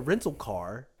tries to get a rental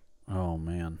car, Oh,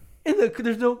 man. and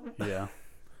there's no. Yeah.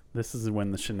 This is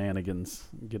when the shenanigans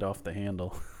get off the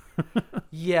handle.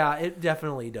 Yeah, it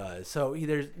definitely does. So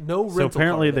there's no rental. So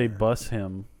apparently car they there. bus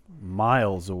him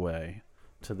miles away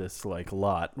to this like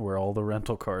lot where all the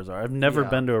rental cars are. I've never Yeah.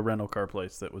 been to a rental car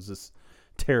place that was this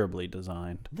terribly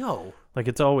designed. No, Like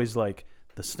it's always like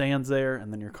the stand's there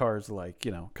and then your car's like,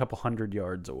 a couple 100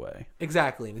 yards away.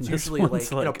 exactly. And it's This usually like,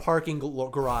 one's in a like- parking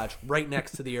garage right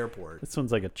next to the airport. This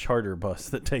one's like a charter bus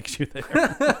that takes you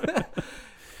there.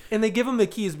 And they give him the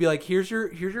keys, be like, "Here's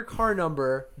your car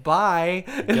number. Bye."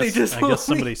 And they just I guess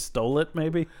somebody stole it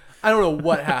maybe. I don't know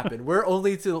what happened. We're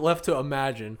only left to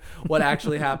imagine what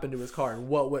actually happened to his car and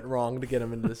what went wrong to get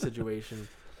him into this situation.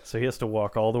 So he has to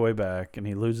walk all the way back and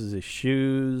he loses his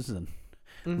shoes and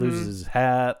Mm-hmm. loses his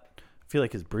hat. I feel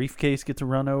like his briefcase gets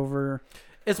run over.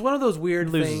 It's one of those He weird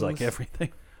loses things like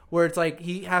everything. where it's like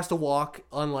he has to walk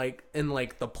on in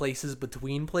the places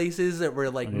between places that where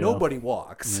like Yeah. nobody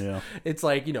walks. Yeah. It's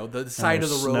like, the side of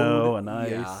the There's road. snow and ice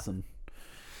Yeah. and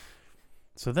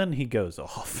so then he goes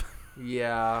off.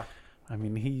 Yeah. I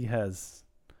mean, he has,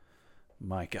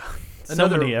 my God, so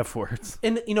Another- many F words.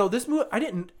 And this movie,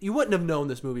 you wouldn't have known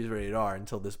this movie's rated R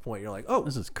until this point. You're like, oh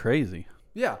This is crazy.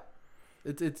 yeah,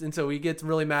 it's and so he gets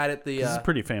really mad at the. This is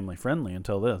pretty family friendly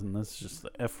until this, and this is just the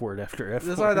F word after F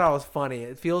That's word. what I thought was funny.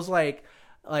 It feels like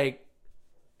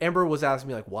Amber was asking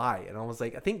me like why, and I was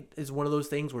like, I think it's one of those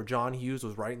things where John Hughes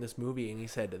was writing this movie and he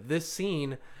said this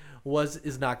scene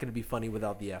is not going to be funny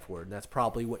without the F word, and that's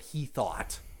probably what he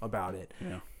thought about it.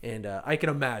 Yeah. And I can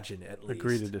imagine at least.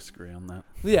 Agree to disagree on that.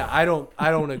 Yeah, I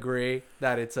don't agree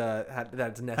that it's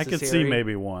that's necessary. I could see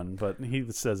maybe one, but he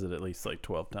says it at least like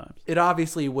 12 times. It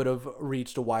obviously would have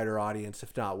reached a wider audience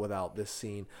if not without this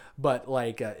scene. But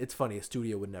it's funny, a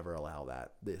studio would never allow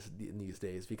that these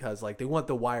days because like they want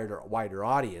the wider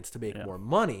audience to make more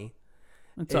money.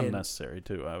 It's And- unnecessary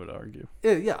too, I would argue.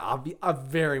 Yeah,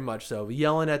 very much so.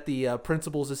 Yelling at the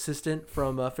principal's assistant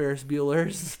from Ferris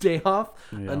Bueller's Day Off,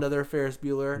 Yeah. another Ferris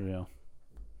Bueller Yeah.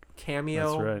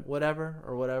 cameo, That's right. whatever.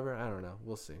 I don't know.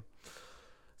 We'll see.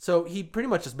 So he pretty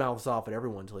much just mouths off at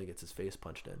everyone until he gets his face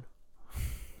punched in.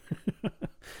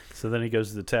 So then he goes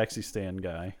to the taxi stand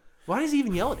guy. Why does he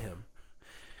even yell at him?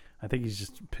 I think he's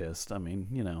just pissed. I mean,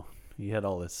 he had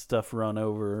all this stuff run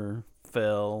over,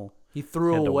 fell. He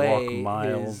threw Had to away walk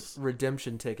miles. his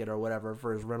redemption ticket or whatever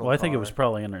for his rental Well, I think it car. was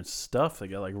probably in his stuff that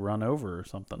got like run over or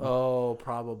something. Oh,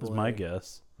 probably. was my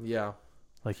guess. Yeah.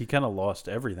 Like he kind of lost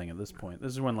everything at this point.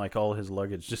 This is when like all his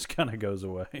luggage just kind of goes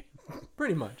away.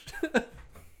 Pretty much.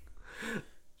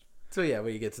 So yeah,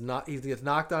 he gets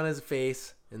knocked on his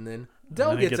face, and then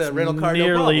Dell And then he gets a rental car.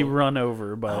 nearly No problem. run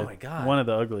over by Oh my God. one of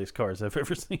the ugliest cars I've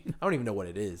ever seen. I don't even know what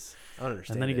it is. I don't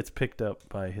understand. And then he it. gets picked up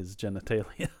by his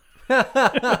genitalia.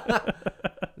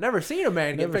 Never seen a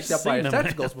man get Never picked up by seen his a man.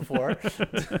 testicles before.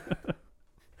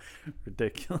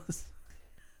 Ridiculous.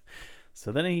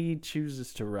 So then he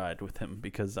chooses to ride with him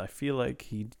because I feel like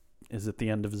he is at the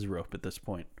end of his rope at this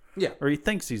point. Yeah. Or he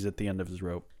thinks he's at the end of his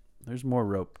rope. There's more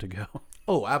rope to go.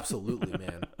 Oh, absolutely,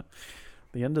 man.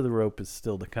 The end of the rope is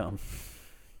still to come.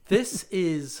 This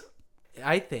is,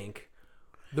 I think,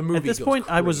 the movie. At this goes point,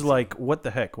 I was crazy. like, what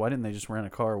the heck? Why didn't they just rent a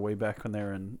car way back when they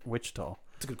were in Wichita?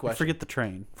 It's a good Like, question. forget the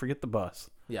train. Forget the bus.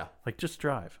 Yeah, Like, just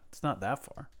drive. It's not that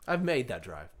far. I've made that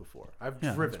drive before. I've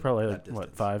Yeah, driven. it's probably that like,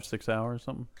 what, distance. 5-6 hours,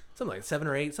 something? Something like 7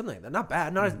 or 8, something like that. Not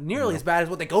bad. Not nearly as bad as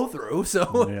what they go through.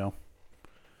 So Yeah.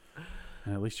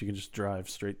 And at least you can just drive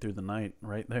straight through the night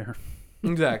right there.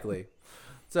 exactly.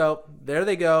 So there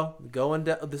they go, going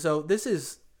down. So this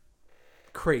is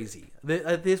crazy.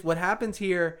 This what happens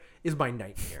here is my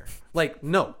nightmare. Like,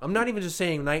 no, I'm not even just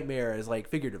saying nightmare as like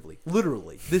figuratively.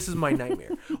 Literally, this is my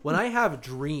nightmare. When I have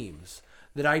dreams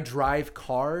that I drive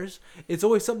cars, it's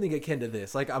always something akin to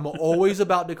this. Like I'm always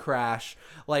about to crash.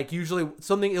 Like usually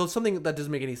something that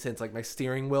doesn't make any sense. Like my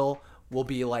steering wheel will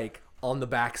be like on the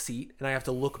back seat, and I have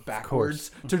to look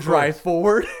backwards to drive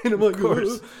forward. And I'm like,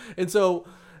 course. "Ugh." And so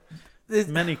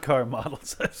Many car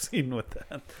models I've seen with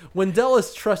that. when Dell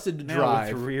is trusted to Now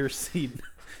drive, with rear seat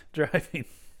driving.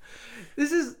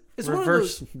 it's one of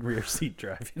those. Reverse rear seat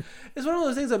driving. It's one of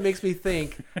those things that makes me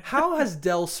think: how has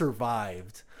Dell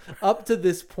survived up to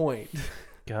this point?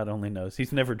 God only knows.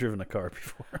 He's never driven a car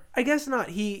before. I guess not.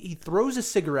 He throws a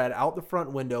cigarette out the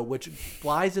front window, which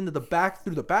flies into the back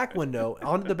through the back window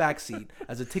onto the back seat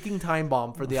as a ticking time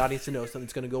bomb for the audience to know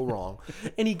something's going to go wrong.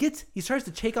 And he starts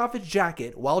to take off his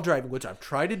jacket while driving, which I've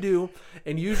tried to do.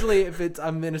 And usually, if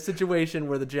I'm in a situation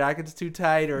where the jacket's too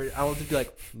tight, or I'll just be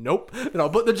like, nope, and I'll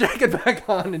put the jacket back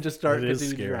on and just start It is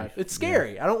continuing to scary. drive. It's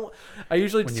scary. I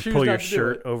usually When you choose pull not your to do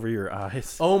shirt it. over your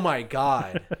eyes, Oh my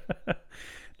god.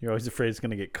 you're always afraid it's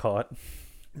going to get caught.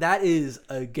 That is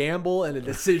a gamble and a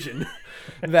decision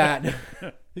that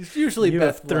It's usually You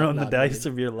Beth have thrown the not dice needed.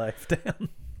 of your life down.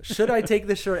 Should I take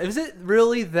this shirt? Is it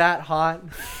really that hot?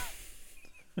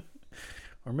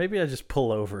 Or maybe I just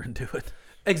pull over and do it.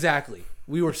 Exactly.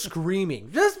 We were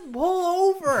screaming, just pull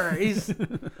over. He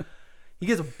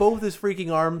gets both his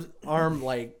freaking arms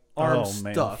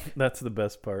stuck. That's the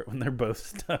best part, when they're both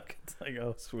stuck. It's like,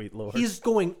 oh, sweet Lord. He's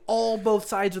going all both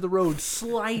sides of the road,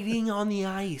 sliding on the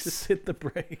ice. Just hit the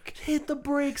brake. Hit the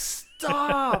brake,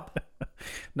 stop.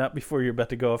 Not before you're about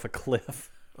to go off a cliff.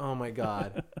 Oh my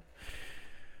God.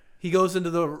 He goes and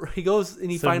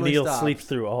he So finally Neil stops. sleeps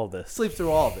through all this. Sleeps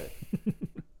through all of it.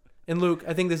 And Luke,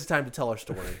 I think this is time to tell our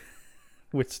story.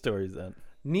 Which story is that?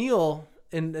 Neil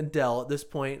and Dell at this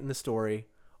point in the story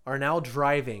are now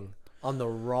driving on the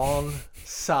wrong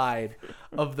side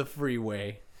of the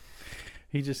freeway.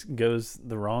 He just goes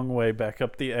the wrong way back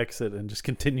up the exit and just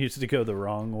continues to go the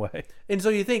wrong way. And so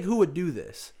you think, who would do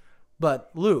this? But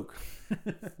Luke,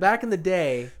 back in the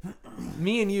day,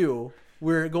 me and you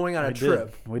were going on a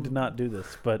trip. We did not do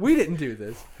this, but We didn't do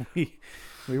this.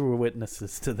 we were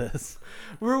witnesses to this.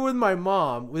 We were with my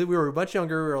mom. We were much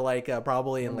younger. We were like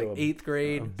probably in like 8th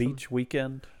grade. A beach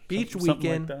weekend. Beach something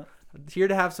weekend. like that. Here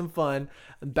to have some fun.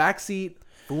 Backseat,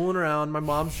 fooling around. My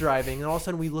mom's driving, and all of a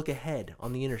sudden we look ahead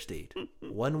on the interstate,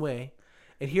 one way,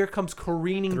 and here comes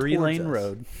careening towards us. 3-lane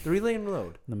road. 3-lane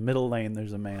road. In the middle lane,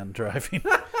 there's a man driving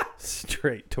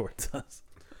straight towards us.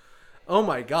 Oh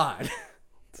my God!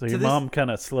 So your mom kind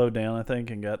of slowed down, I think,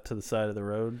 and got to the side of the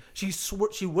road.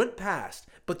 She went past,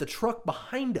 but the truck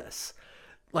behind us,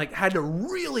 like, had to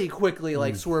really quickly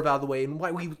swerve out of the way, and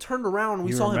we turned around and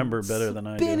we You saw remember him better than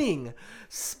I do.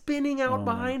 spinning out Oh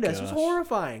behind my us. It was gosh.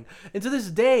 horrifying. And to this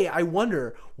day, I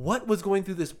wonder what was going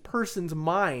through this person's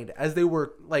mind as they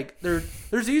were like,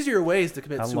 there's easier ways to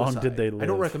commit How suicide. long did they live? I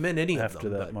don't recommend any of after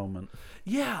them. that but moment?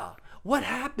 yeah, what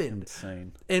happened?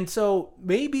 Insane. And so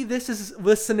maybe this is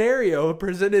the scenario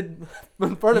presented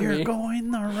in front of You're me.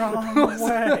 going the wrong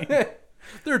way.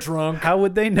 They're drunk. How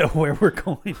would they know where we're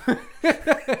going?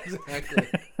 Exactly.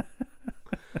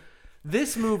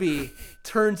 This movie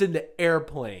turns into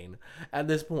Airplane at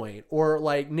this point, or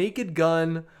like Naked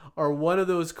Gun, or one of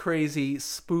those crazy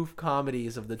spoof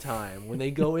comedies of the time when they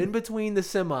go in between the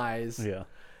semis. Yeah.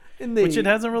 And they, Which it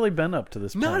hasn't really been up to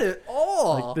this point. not at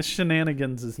all. Like, this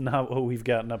shenanigans is not what we've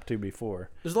gotten up to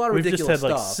before. There's a lot of We've ridiculous just had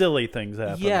like stuff. silly things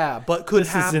happen. Yeah, but could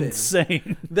This happen. is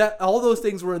insane. That all those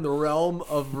things were in the realm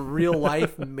of real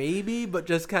life, maybe, but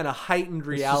just kind of heightened It's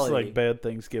reality. just like bad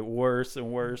things get worse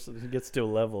and worse. And it gets to a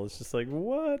level. It's just like,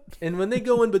 what? And when they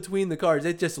go in between the cars,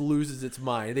 it just loses its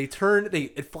mind. It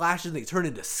flashes, and they turn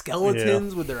into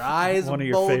skeletons with their eyes One of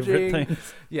your bulging. favorite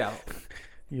things. Yeah,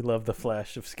 You love the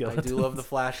flash of I skeletons. do love the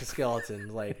flash of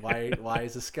skeletons. Like, why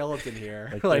is a skeleton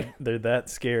here? Like they're that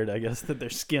scared, I guess, that their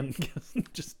skin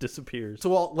just disappears.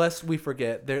 So, lest we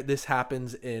forget, this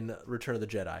happens in Return of the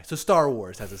Jedi. So Star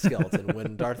Wars has a skeleton.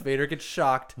 When Darth Vader gets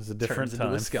shocked, It's a different turns into a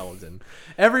time. skeleton.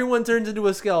 Everyone turns into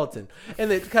a skeleton.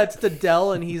 And it cuts to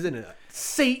Dell, and he's in a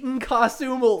Satan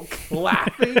costume,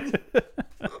 laughing.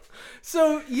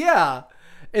 So, yeah.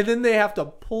 And then they have to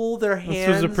pull their hands.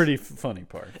 This was a pretty funny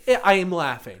part. I am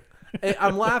laughing.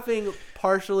 I'm laughing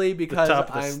partially The because top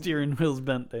of the I'm... steering wheel's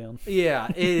bent down. Yeah,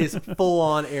 it is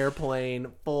full-on Airplane,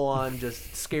 full-on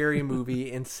just scary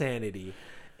movie insanity.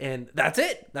 And that's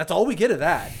it. That's all we get of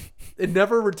that. It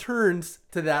never returns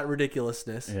to that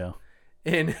ridiculousness. Yeah.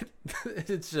 And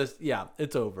it's just, yeah,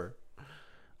 it's over.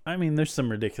 I mean, there's some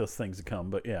ridiculous things to come,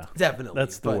 but yeah. Definitely.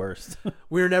 That's the but worst.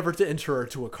 We're never to enter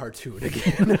to a cartoon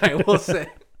again, I will say.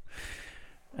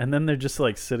 And then they're just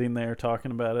like sitting there talking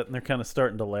about it, and they're kind of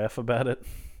starting to laugh about it.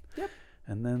 Yep.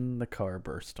 And then the car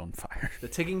burst on fire. The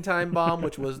ticking time bomb,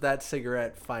 which was that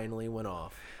cigarette, finally went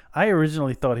off. I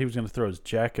originally thought he was going to throw his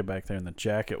jacket back there, and the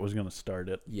jacket was going to start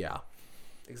it. Yeah.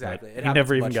 Exactly. But It he happens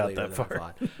never even much got later that than I far.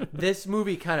 thought. This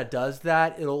movie kind of does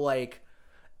that.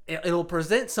 It'll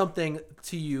present something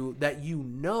to you that you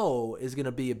know is going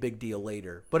to be a big deal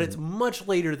later, but it's much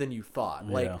later than you thought.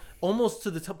 Like Yeah. almost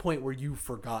to the point where you've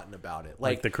forgotten about it.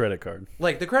 Like the credit card.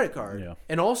 Like the credit card. Yeah.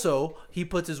 And also, he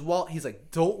puts his wallet. He's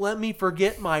like, "Don't let me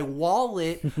forget my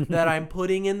wallet that I'm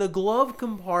putting in the glove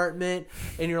compartment."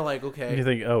 And you're like, "Okay, You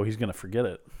think, oh, he's going to forget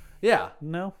it. yeah."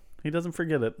 No, he doesn't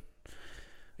forget it.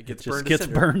 It gets It just burned. to gets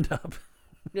cinder. burned up.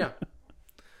 Yeah.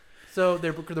 So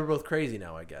they're both crazy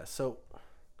now, I guess. So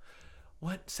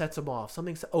what sets them off?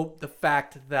 The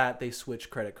fact that they switched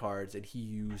credit cards and he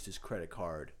used his credit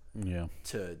card Yeah.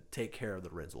 to take care of the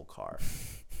rental car.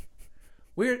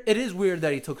 Weird. It is weird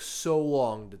that he took so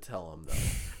long to tell him, though.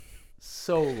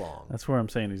 So long. That's where I'm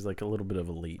saying he's like a little bit of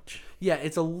a leech. Yeah,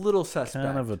 it's a little suspect.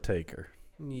 Kind of a taker.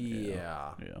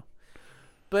 Yeah. Yeah.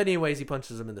 But anyways, he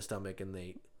punches him in the stomach, and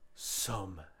they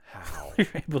somehow You're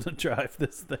able to drive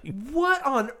this thing. what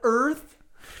on earth?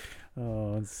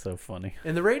 Oh, it's so funny.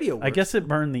 And the radio works. I guess it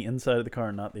burned the inside of the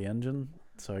car, not the engine.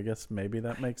 So I guess maybe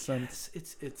that makes sense.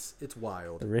 It's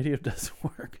wild. The radio does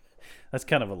work. That's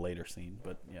kind of a later scene,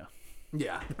 but yeah.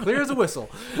 Yeah, clear as a whistle.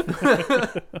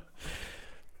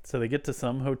 So they get to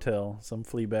some hotel, some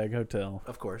Fleabag hotel.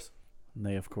 Of course. And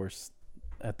they, of course,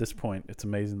 at this point, it's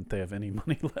amazing that they have any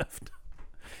money left.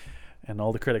 And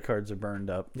all the credit cards are burned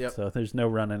up. Yep. So there's no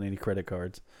run on any credit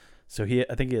cards. So I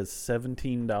think he has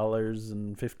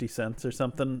 $17.50 or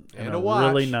something. And a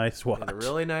watch. Really nice watch. And a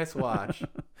really nice watch.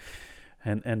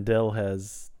 and Dell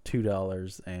has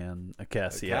 $2 and a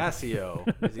Casio.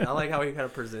 Casio. I like how he kind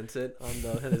of presents it on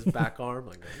his back arm.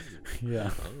 Like, Yeah.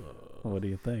 What do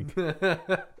you think?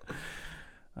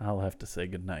 I'll have to say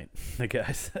goodnight, the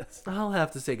guy says. I'll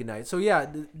have to say goodnight. So yeah,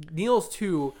 Neil's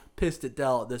too pissed at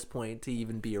Dell at this point to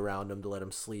even be around him, to let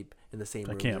him sleep in the same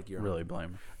room. I can't like you're really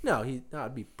blame him. No,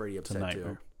 I'd be pretty It's a upset too.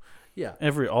 nightmare.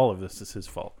 Yeah, All of this is his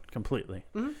fault, completely.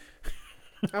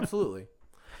 absolutely.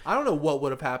 I don't know what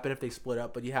would have happened if they split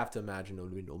up, but you have to imagine it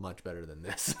would be much better than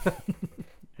this.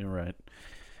 You're right.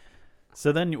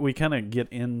 So then we kind of get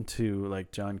into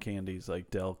like John Candy's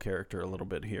like Dell character a little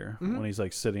bit here. When he's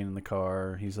like sitting in the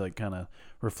car, he's like kind of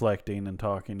reflecting and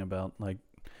talking about like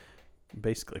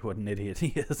basically what an idiot he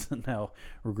is and how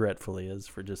regretful he is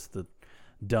for just the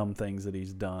dumb things that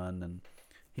he's done. And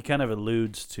he kind of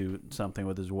alludes to something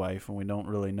with his wife, and we don't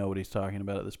really know what he's talking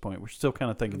about at this point. We're still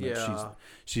kind of thinking that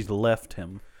she's left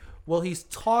him. Well, he's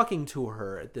talking to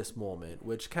her at this moment,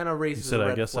 which kind of He raises said, a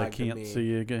red "I guess I flag to can't me. see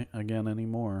you again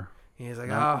anymore. He's like,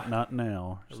 Not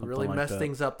now." I Something really like messed that.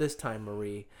 things up this time,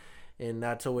 Marie. And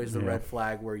that's always the Yeah. red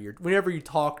flag where whenever you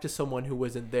talk to someone who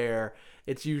wasn't there,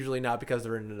 it's usually not because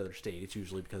they're in another state. It's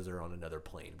usually because they're on another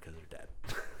plane because they're dead.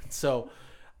 So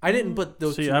I didn't put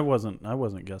those See, two. I wasn't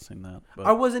guessing that. But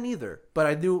I wasn't either, but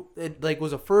I knew it like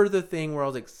was a further thing where I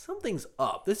was like, something's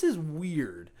up. This is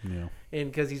weird. yeah.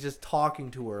 And because he's just talking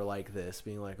to her like this,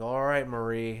 being like, all right,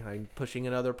 Marie, I'm pushing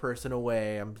another person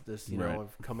away. I'm just, Right. I'm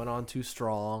coming on too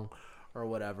strong or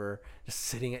whatever.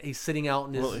 Just he's sitting out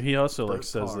in his. Well, he also like burnt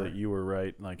says car. that you were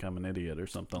right, like I'm an idiot or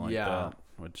something like Yeah. that,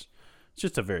 which it's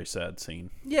just a very sad scene.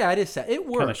 Yeah, it is sad. It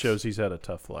works. Kind of shows he's had a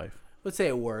tough life. Let's say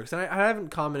it works. And I haven't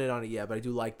commented on it yet, but I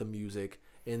do like the music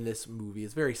in this movie.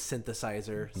 It's very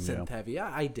synthesizer, synth heavy.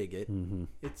 I dig it. Mm-hmm.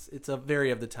 It's a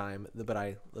very of the time, but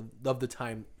I love the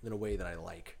time in a way that I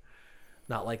like.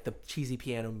 Not like the cheesy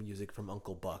piano music from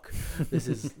Uncle Buck. This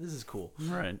is cool.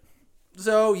 Right.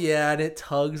 So yeah, and it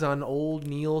tugs on old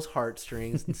Neil's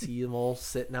heartstrings and see them all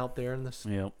sitting out there in the.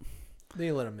 Yep.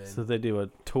 They let him in. So they do a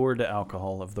tour to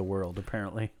alcohol of the world.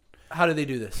 Apparently, How did they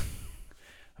do this?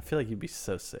 I feel like you'd be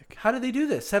so sick. How did they do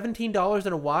this? $17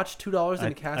 and a watch, $2 and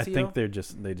a Casio. I think they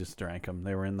just drank them.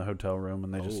 They were in the hotel room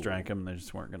and they just Oh. drank them. And they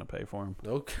just weren't going to pay for them.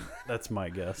 Okay. That's my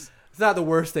guess. It's not the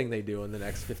worst thing they do in the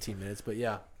next 15 minutes, but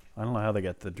yeah. I don't know how they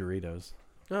got the Doritos.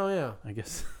 Oh yeah. I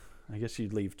guess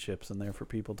you'd leave chips in there for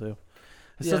people too.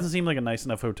 This Yeah. doesn't seem like a nice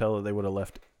enough hotel that they would have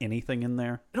left anything in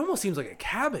there. It almost seems like a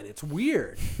cabin. It's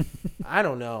weird. I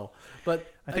don't know, but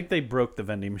I think they broke the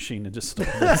vending machine and just stole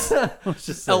this. Let's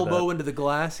just elbow into the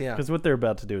glass. Yeah. because what they're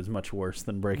about to do is much worse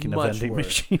than breaking a Much vending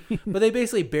worse. machine. But they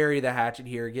basically bury the hatchet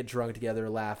here, get drunk together,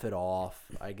 laugh it off,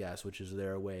 I guess, which is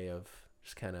their way of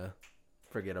just kind of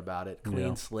forget about it, clean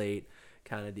Yeah. slate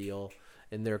kind of deal.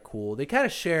 And they're cool. They kind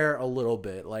of share a little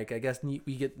bit. Like I guess we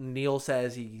get Neil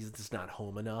says he's just not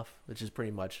home enough, which is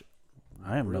pretty much.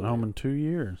 I haven't been home in 2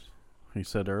 years. He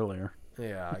said earlier.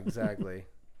 Yeah, exactly.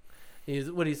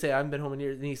 What did he say? I haven't been home in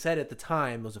years. And he said at the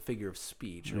time it was a figure of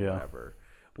speech or Yeah. whatever,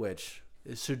 which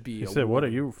it should be. He said, "What are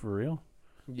you for real?"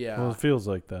 Yeah. Well, it feels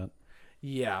like that.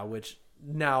 Yeah, which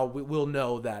now we'll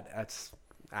know that that's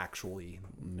actually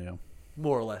Yeah.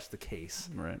 more or less the case.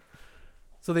 Right.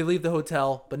 So they leave the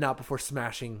hotel, but not before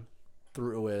smashing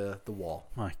through the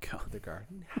wall My God. of the car.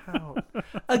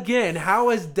 How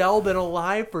has Dell been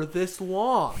alive for this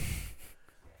long?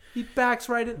 He backs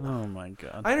right in. Oh my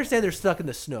God. I understand they're stuck in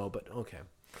the snow, but okay.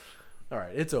 All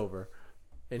right, it's over.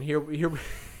 And here,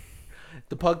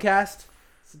 the podcast.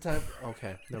 It's the time.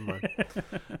 Okay, never mind.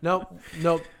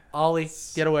 Nope. Ollie,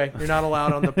 get away. You're not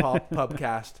allowed on the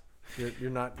pubcast. You're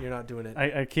not doing it.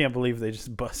 I can't believe they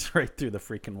just bust right through the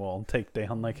freaking wall and take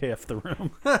down like half the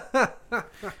room.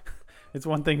 It's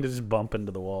one thing to just bump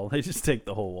into the wall. They just take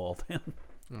the whole wall down.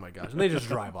 Oh my gosh. And they just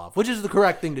drive off, which is the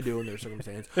correct thing to do in their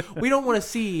circumstance. We don't want to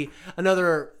see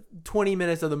another 20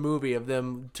 minutes of the movie of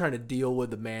them trying to deal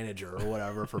with the manager or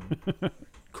whatever for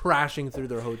crashing through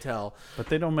their hotel. But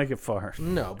they don't make it far.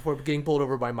 No, before getting pulled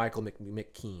over by Michael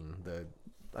McKean, the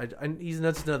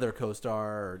That's another co-star,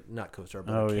 or not co-star,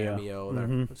 but a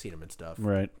cameo. I've seen him in stuff.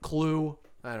 Right. Clue.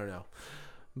 I don't know,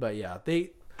 but yeah,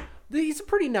 he's a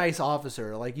pretty nice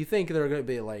officer. Like, you think they're going to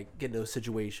be like get into a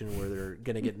situation where they're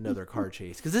going to get another car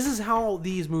chase, because this is how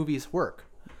these movies work.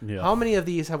 Yeah. How many of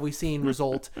these have we seen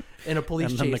result in a police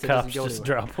and chase then the that cops doesn't go just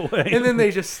anywhere? drop away. And then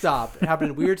they just stop. It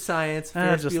happened in Weird Science,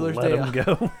 Ferris just Bueller's let Day them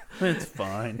Off. go. It's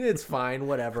fine. It's fine,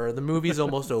 whatever. The movie's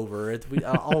almost over.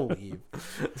 I'll leave.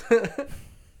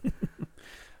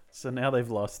 So now they've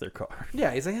lost their car.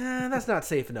 Yeah, he's like, that's not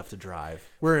safe enough to drive.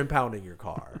 We're impounding your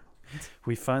car.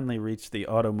 We finally reached the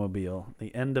automobile,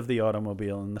 the end of the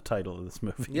automobile in the title of this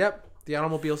movie. Yep, the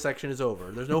automobile section is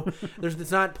over.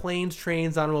 It's not planes,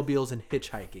 trains, automobiles, and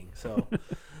hitchhiking. So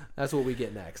that's what we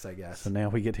get next, I guess. So now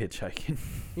we get hitchhiking.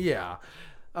 Yeah.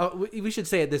 We should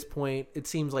say at this point, it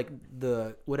seems like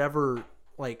whatever's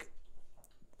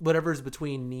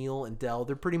between Neil and Del,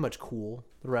 they're pretty much cool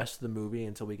the rest of the movie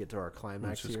until we get to our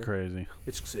climax. Which is here. crazy.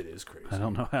 It is crazy. I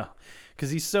don't know how. Because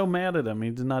he's so mad at him.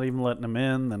 He's not even letting him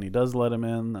in. Then he does let him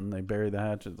in. Then they bury the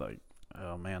hatchet. Like,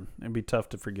 oh, man. It'd be tough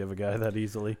to forgive a guy that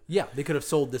easily. Yeah, they could have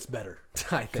sold this better, I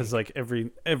think. Because, like,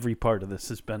 every part of this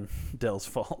has been Del's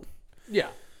fault. Yeah,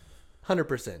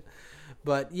 100%.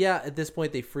 But, yeah, at this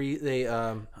point,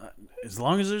 as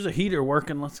long as there's a heater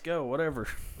working, let's go. Whatever.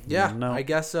 Yeah, no. I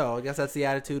guess so. I guess that's the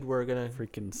attitude we're going to...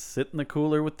 Freaking sit in the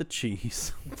cooler with the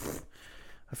cheese.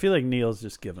 I feel like Neil's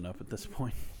just given up at this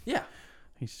point. Yeah.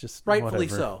 He's just... Rightfully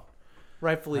whatever. so.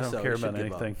 Rightfully so. I don't care about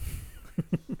anything.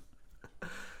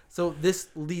 So this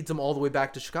leads him all the way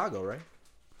back to Chicago, right?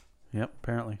 Yep,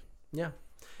 apparently. Yeah.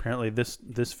 Apparently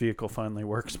this vehicle finally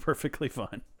works perfectly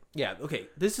fine. Yeah, okay.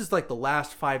 This is like the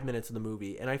last 5 minutes of the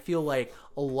movie, and I feel like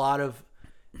a lot of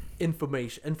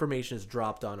information is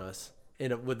dropped on us.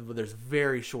 There's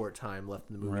very short time left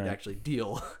in the movie to actually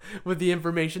deal with the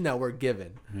information that we're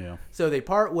given. Yeah. So they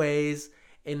part ways,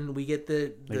 and we get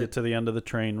they get to the end of the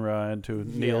train ride to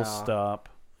Neil's stop.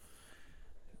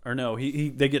 Or no,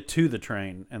 they get to the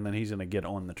train, and then he's going to get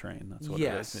on the train. That's what it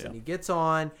is. Yeah. And he gets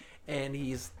on, and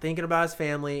he's thinking about his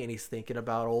family, and he's thinking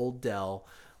about old Del.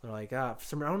 They're like, for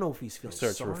some reason, I don't know if he's feeling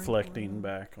starts sorry reflecting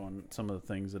back on some of the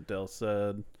things that Del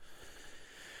said.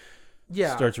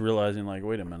 Yeah. Starts realizing, like,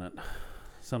 wait a minute.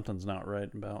 Something's not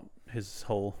right about his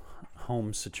whole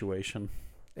home situation.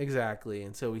 Exactly.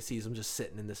 And so he sees him just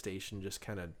sitting in the station, just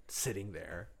kind of sitting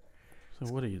there.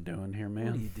 So what are you doing here, man?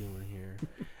 What are you doing here?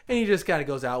 And he just kind of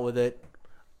goes out with it.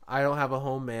 I don't have a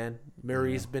home, man.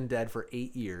 Marie's been dead for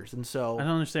 8 years. And so... I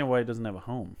don't understand why he doesn't have a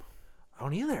home. I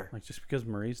don't either. Like, just because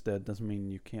Marie's dead doesn't mean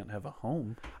you can't have a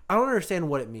home. I don't understand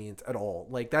what it means at all.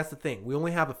 Like, that's the thing. We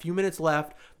only have a few minutes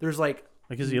left. There's like...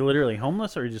 Like, is he literally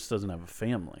homeless, or he just doesn't have a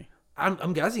family?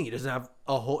 I'm guessing he doesn't have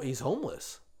he's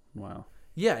homeless. Wow.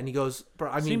 Yeah, and he goes,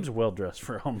 seems well dressed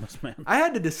for a homeless man. I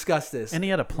had to discuss this. And he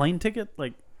had a plane ticket,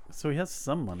 like, so he has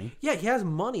some money. Yeah, he has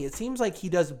money. It seems like he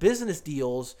does business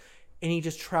deals, and he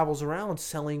just travels around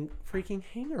selling freaking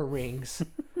hanger rings.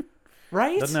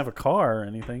 Right? Doesn't have a car or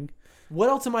anything. What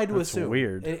else am I to That's assume?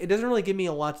 Weird. It doesn't really give me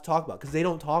a lot to talk about because they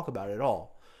don't talk about it at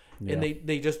all. Yeah. And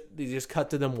they just cut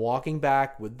to them walking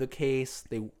back with the case.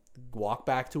 They walk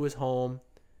back to his home.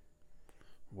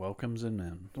 Welcomes him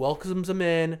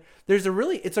in. There's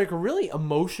it's like a really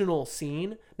emotional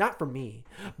scene. Not for me,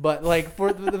 but like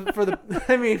for the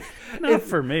I mean, not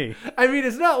for me. I mean,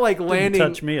 it's not like landing.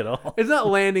 Didn't touch me at all. It's not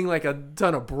landing like a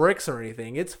ton of bricks or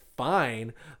anything. It's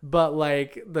fine, but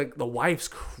like the wife's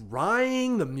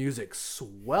crying, the music's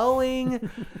swelling,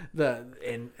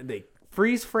 and they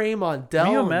freeze frame on Del.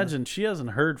 Can you imagine? She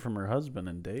hasn't heard from her husband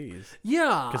in days.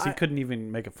 Yeah. Because he couldn't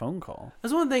even make a phone call.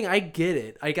 That's one thing. I get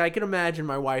it. Like, I can imagine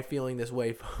my wife feeling this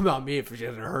way about me if she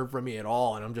hasn't heard from me at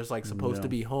all and I'm just, like, supposed to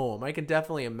be home. I can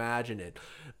definitely imagine it.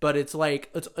 But it's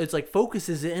like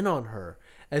focuses in on her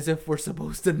as if we're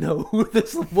supposed to know who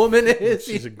this woman is.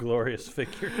 She's a glorious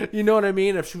figure. You know what I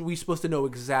mean? If we're supposed to know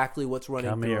exactly what's running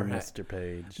Come through here, her head. Mr.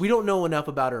 Page. We don't know enough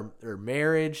about her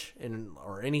marriage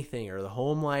or anything, or the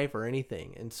home life or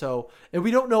anything. And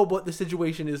we don't know what the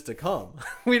situation is to come.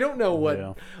 We don't know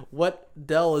what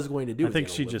Del is going to do. I think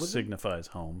she just signifies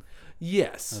home.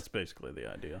 Yes. That's basically the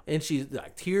idea. And she's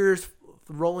like tears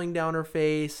rolling down her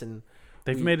face, and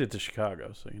they've made it to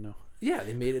Chicago, so you know. Yeah,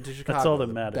 they made it to Chicago. That's all that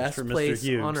matters best for Mr. place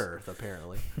Hughes. on earth,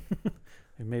 apparently.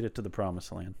 They made it to the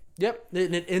promised land. Yep,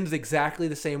 and it ends exactly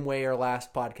the same way our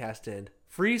last podcast ended.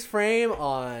 Freeze frame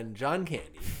on John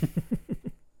Candy.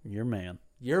 Your man.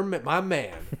 My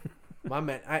man. My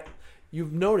man.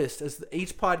 You've noticed as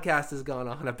each podcast has gone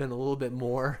on, I've been a little bit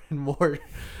more and more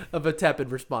of a tepid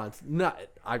response.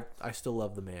 I still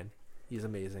love the man. He's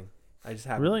amazing. I just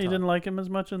haven't. Really, you didn't like him as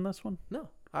much in this one? No.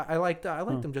 I liked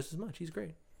him just as much. He's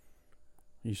great.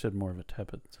 You said more of a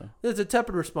tepid, so. It's a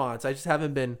tepid response. I just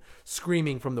haven't been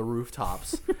screaming from the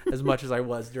rooftops as much as I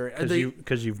was during.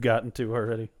 Because you've gotten to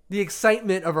already. The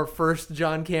excitement of our first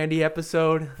John Candy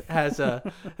episode has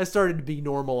started to be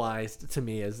normalized to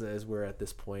me as we're at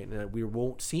this point, and we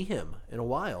won't see him in a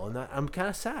while, and I'm kind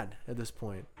of sad at this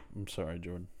point. I'm sorry,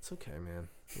 Jordan. It's okay, man.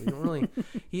 We don't really.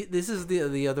 This is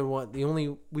the other one.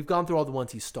 We've gone through all the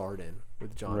ones he starred in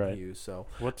with John Hughes. So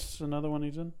what's another one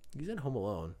he's in? He's in Home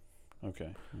Alone.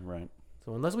 Okay, right.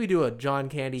 So unless we do a John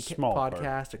Candy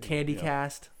podcast or Candy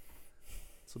Cast,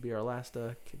 this will be our last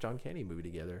John Candy movie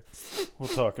together. We'll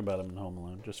talk about him in Home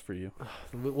Alone just for you.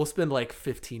 We'll spend like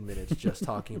 15 minutes just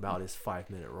talking about his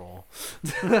 5-minute role.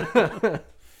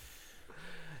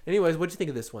 Anyways, what'd you think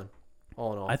of this one?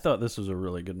 All in all, I thought this was a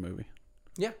really good movie.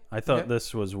 Yeah, I thought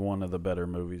this was one of the better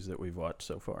movies that we've watched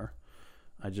so far.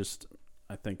 I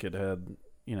think it had,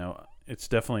 it's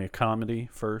definitely a comedy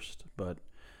first, but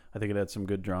I think it had some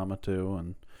good drama too,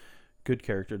 and good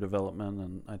character development,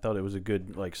 and I thought it was a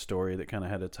good story that kind of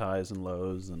had its highs and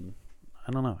lows, and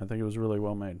I don't know, I think it was really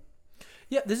well made.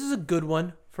 Yeah, this is a good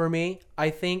one for me. I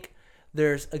think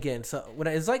there's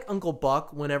it's like Uncle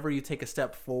Buck. Whenever you take a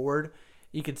step forward,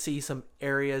 you can see some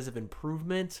areas of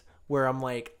improvement where I'm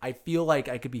like, I feel like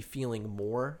I could be feeling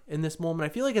more in this moment.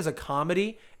 I feel like as a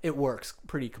comedy, it works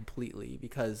pretty completely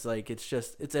because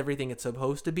it's everything it's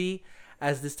supposed to be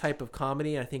as this type of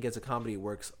comedy. And I think as a comedy, it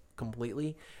works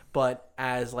completely. But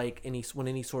as when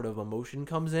any sort of emotion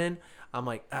comes in, I'm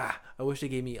like, I wish they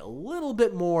gave me a little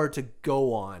bit more to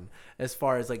go on as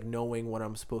far as knowing what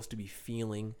I'm supposed to be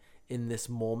feeling in this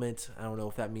moment. I don't know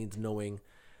if that means knowing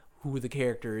who the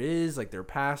character is, their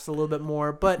past a little bit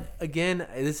more. But again,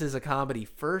 this is a comedy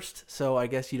first, so I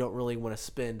guess you don't really want to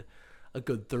spend a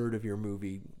good third of your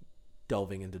movie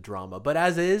delving into drama. But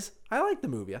as is, I like the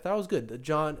movie. I thought it was good.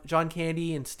 John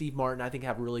Candy and Steve Martin, I think,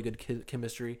 have really good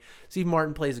chemistry. Steve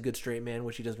Martin plays a good straight man,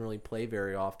 which he doesn't really play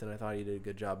very often. I thought he did a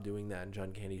good job doing that, and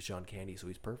John Candy's John Candy, so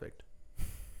he's perfect.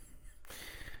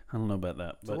 I don't know about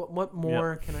that. But so what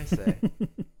more can I say?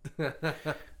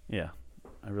 Yeah,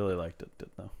 I really liked it,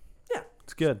 though. Yeah.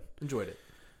 It's good. Enjoyed it.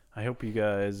 I hope you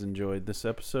guys enjoyed this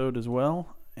episode as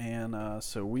well. And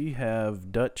so we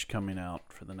have Dutch coming out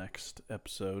for the next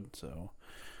episode. So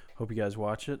hope you guys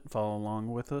watch it. Follow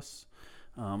along with us.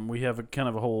 We have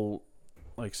a whole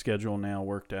schedule now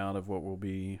worked out of what we'll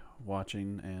be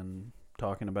watching and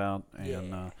talking about.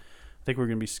 And I think we're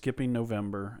going to be skipping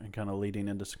November and kind of leading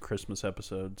into some Christmas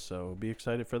episodes. So be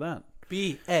excited for that.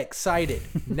 Be excited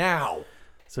now.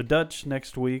 So Dutch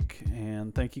next week.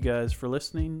 And thank you guys for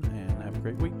listening and have a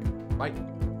great week. Bye.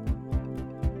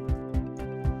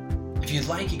 If you'd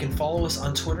like, you can follow us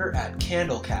on Twitter at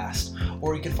Candlecast,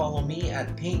 or you can follow me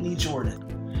at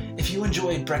PaintMeJordan. If you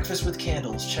enjoyed Breakfast with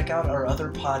Candles, check out our other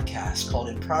podcast called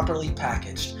Improperly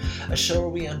Packaged, a show where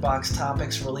we unbox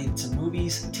topics related to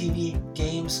movies, TV,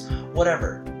 games,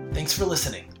 whatever. Thanks for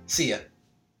listening. See ya.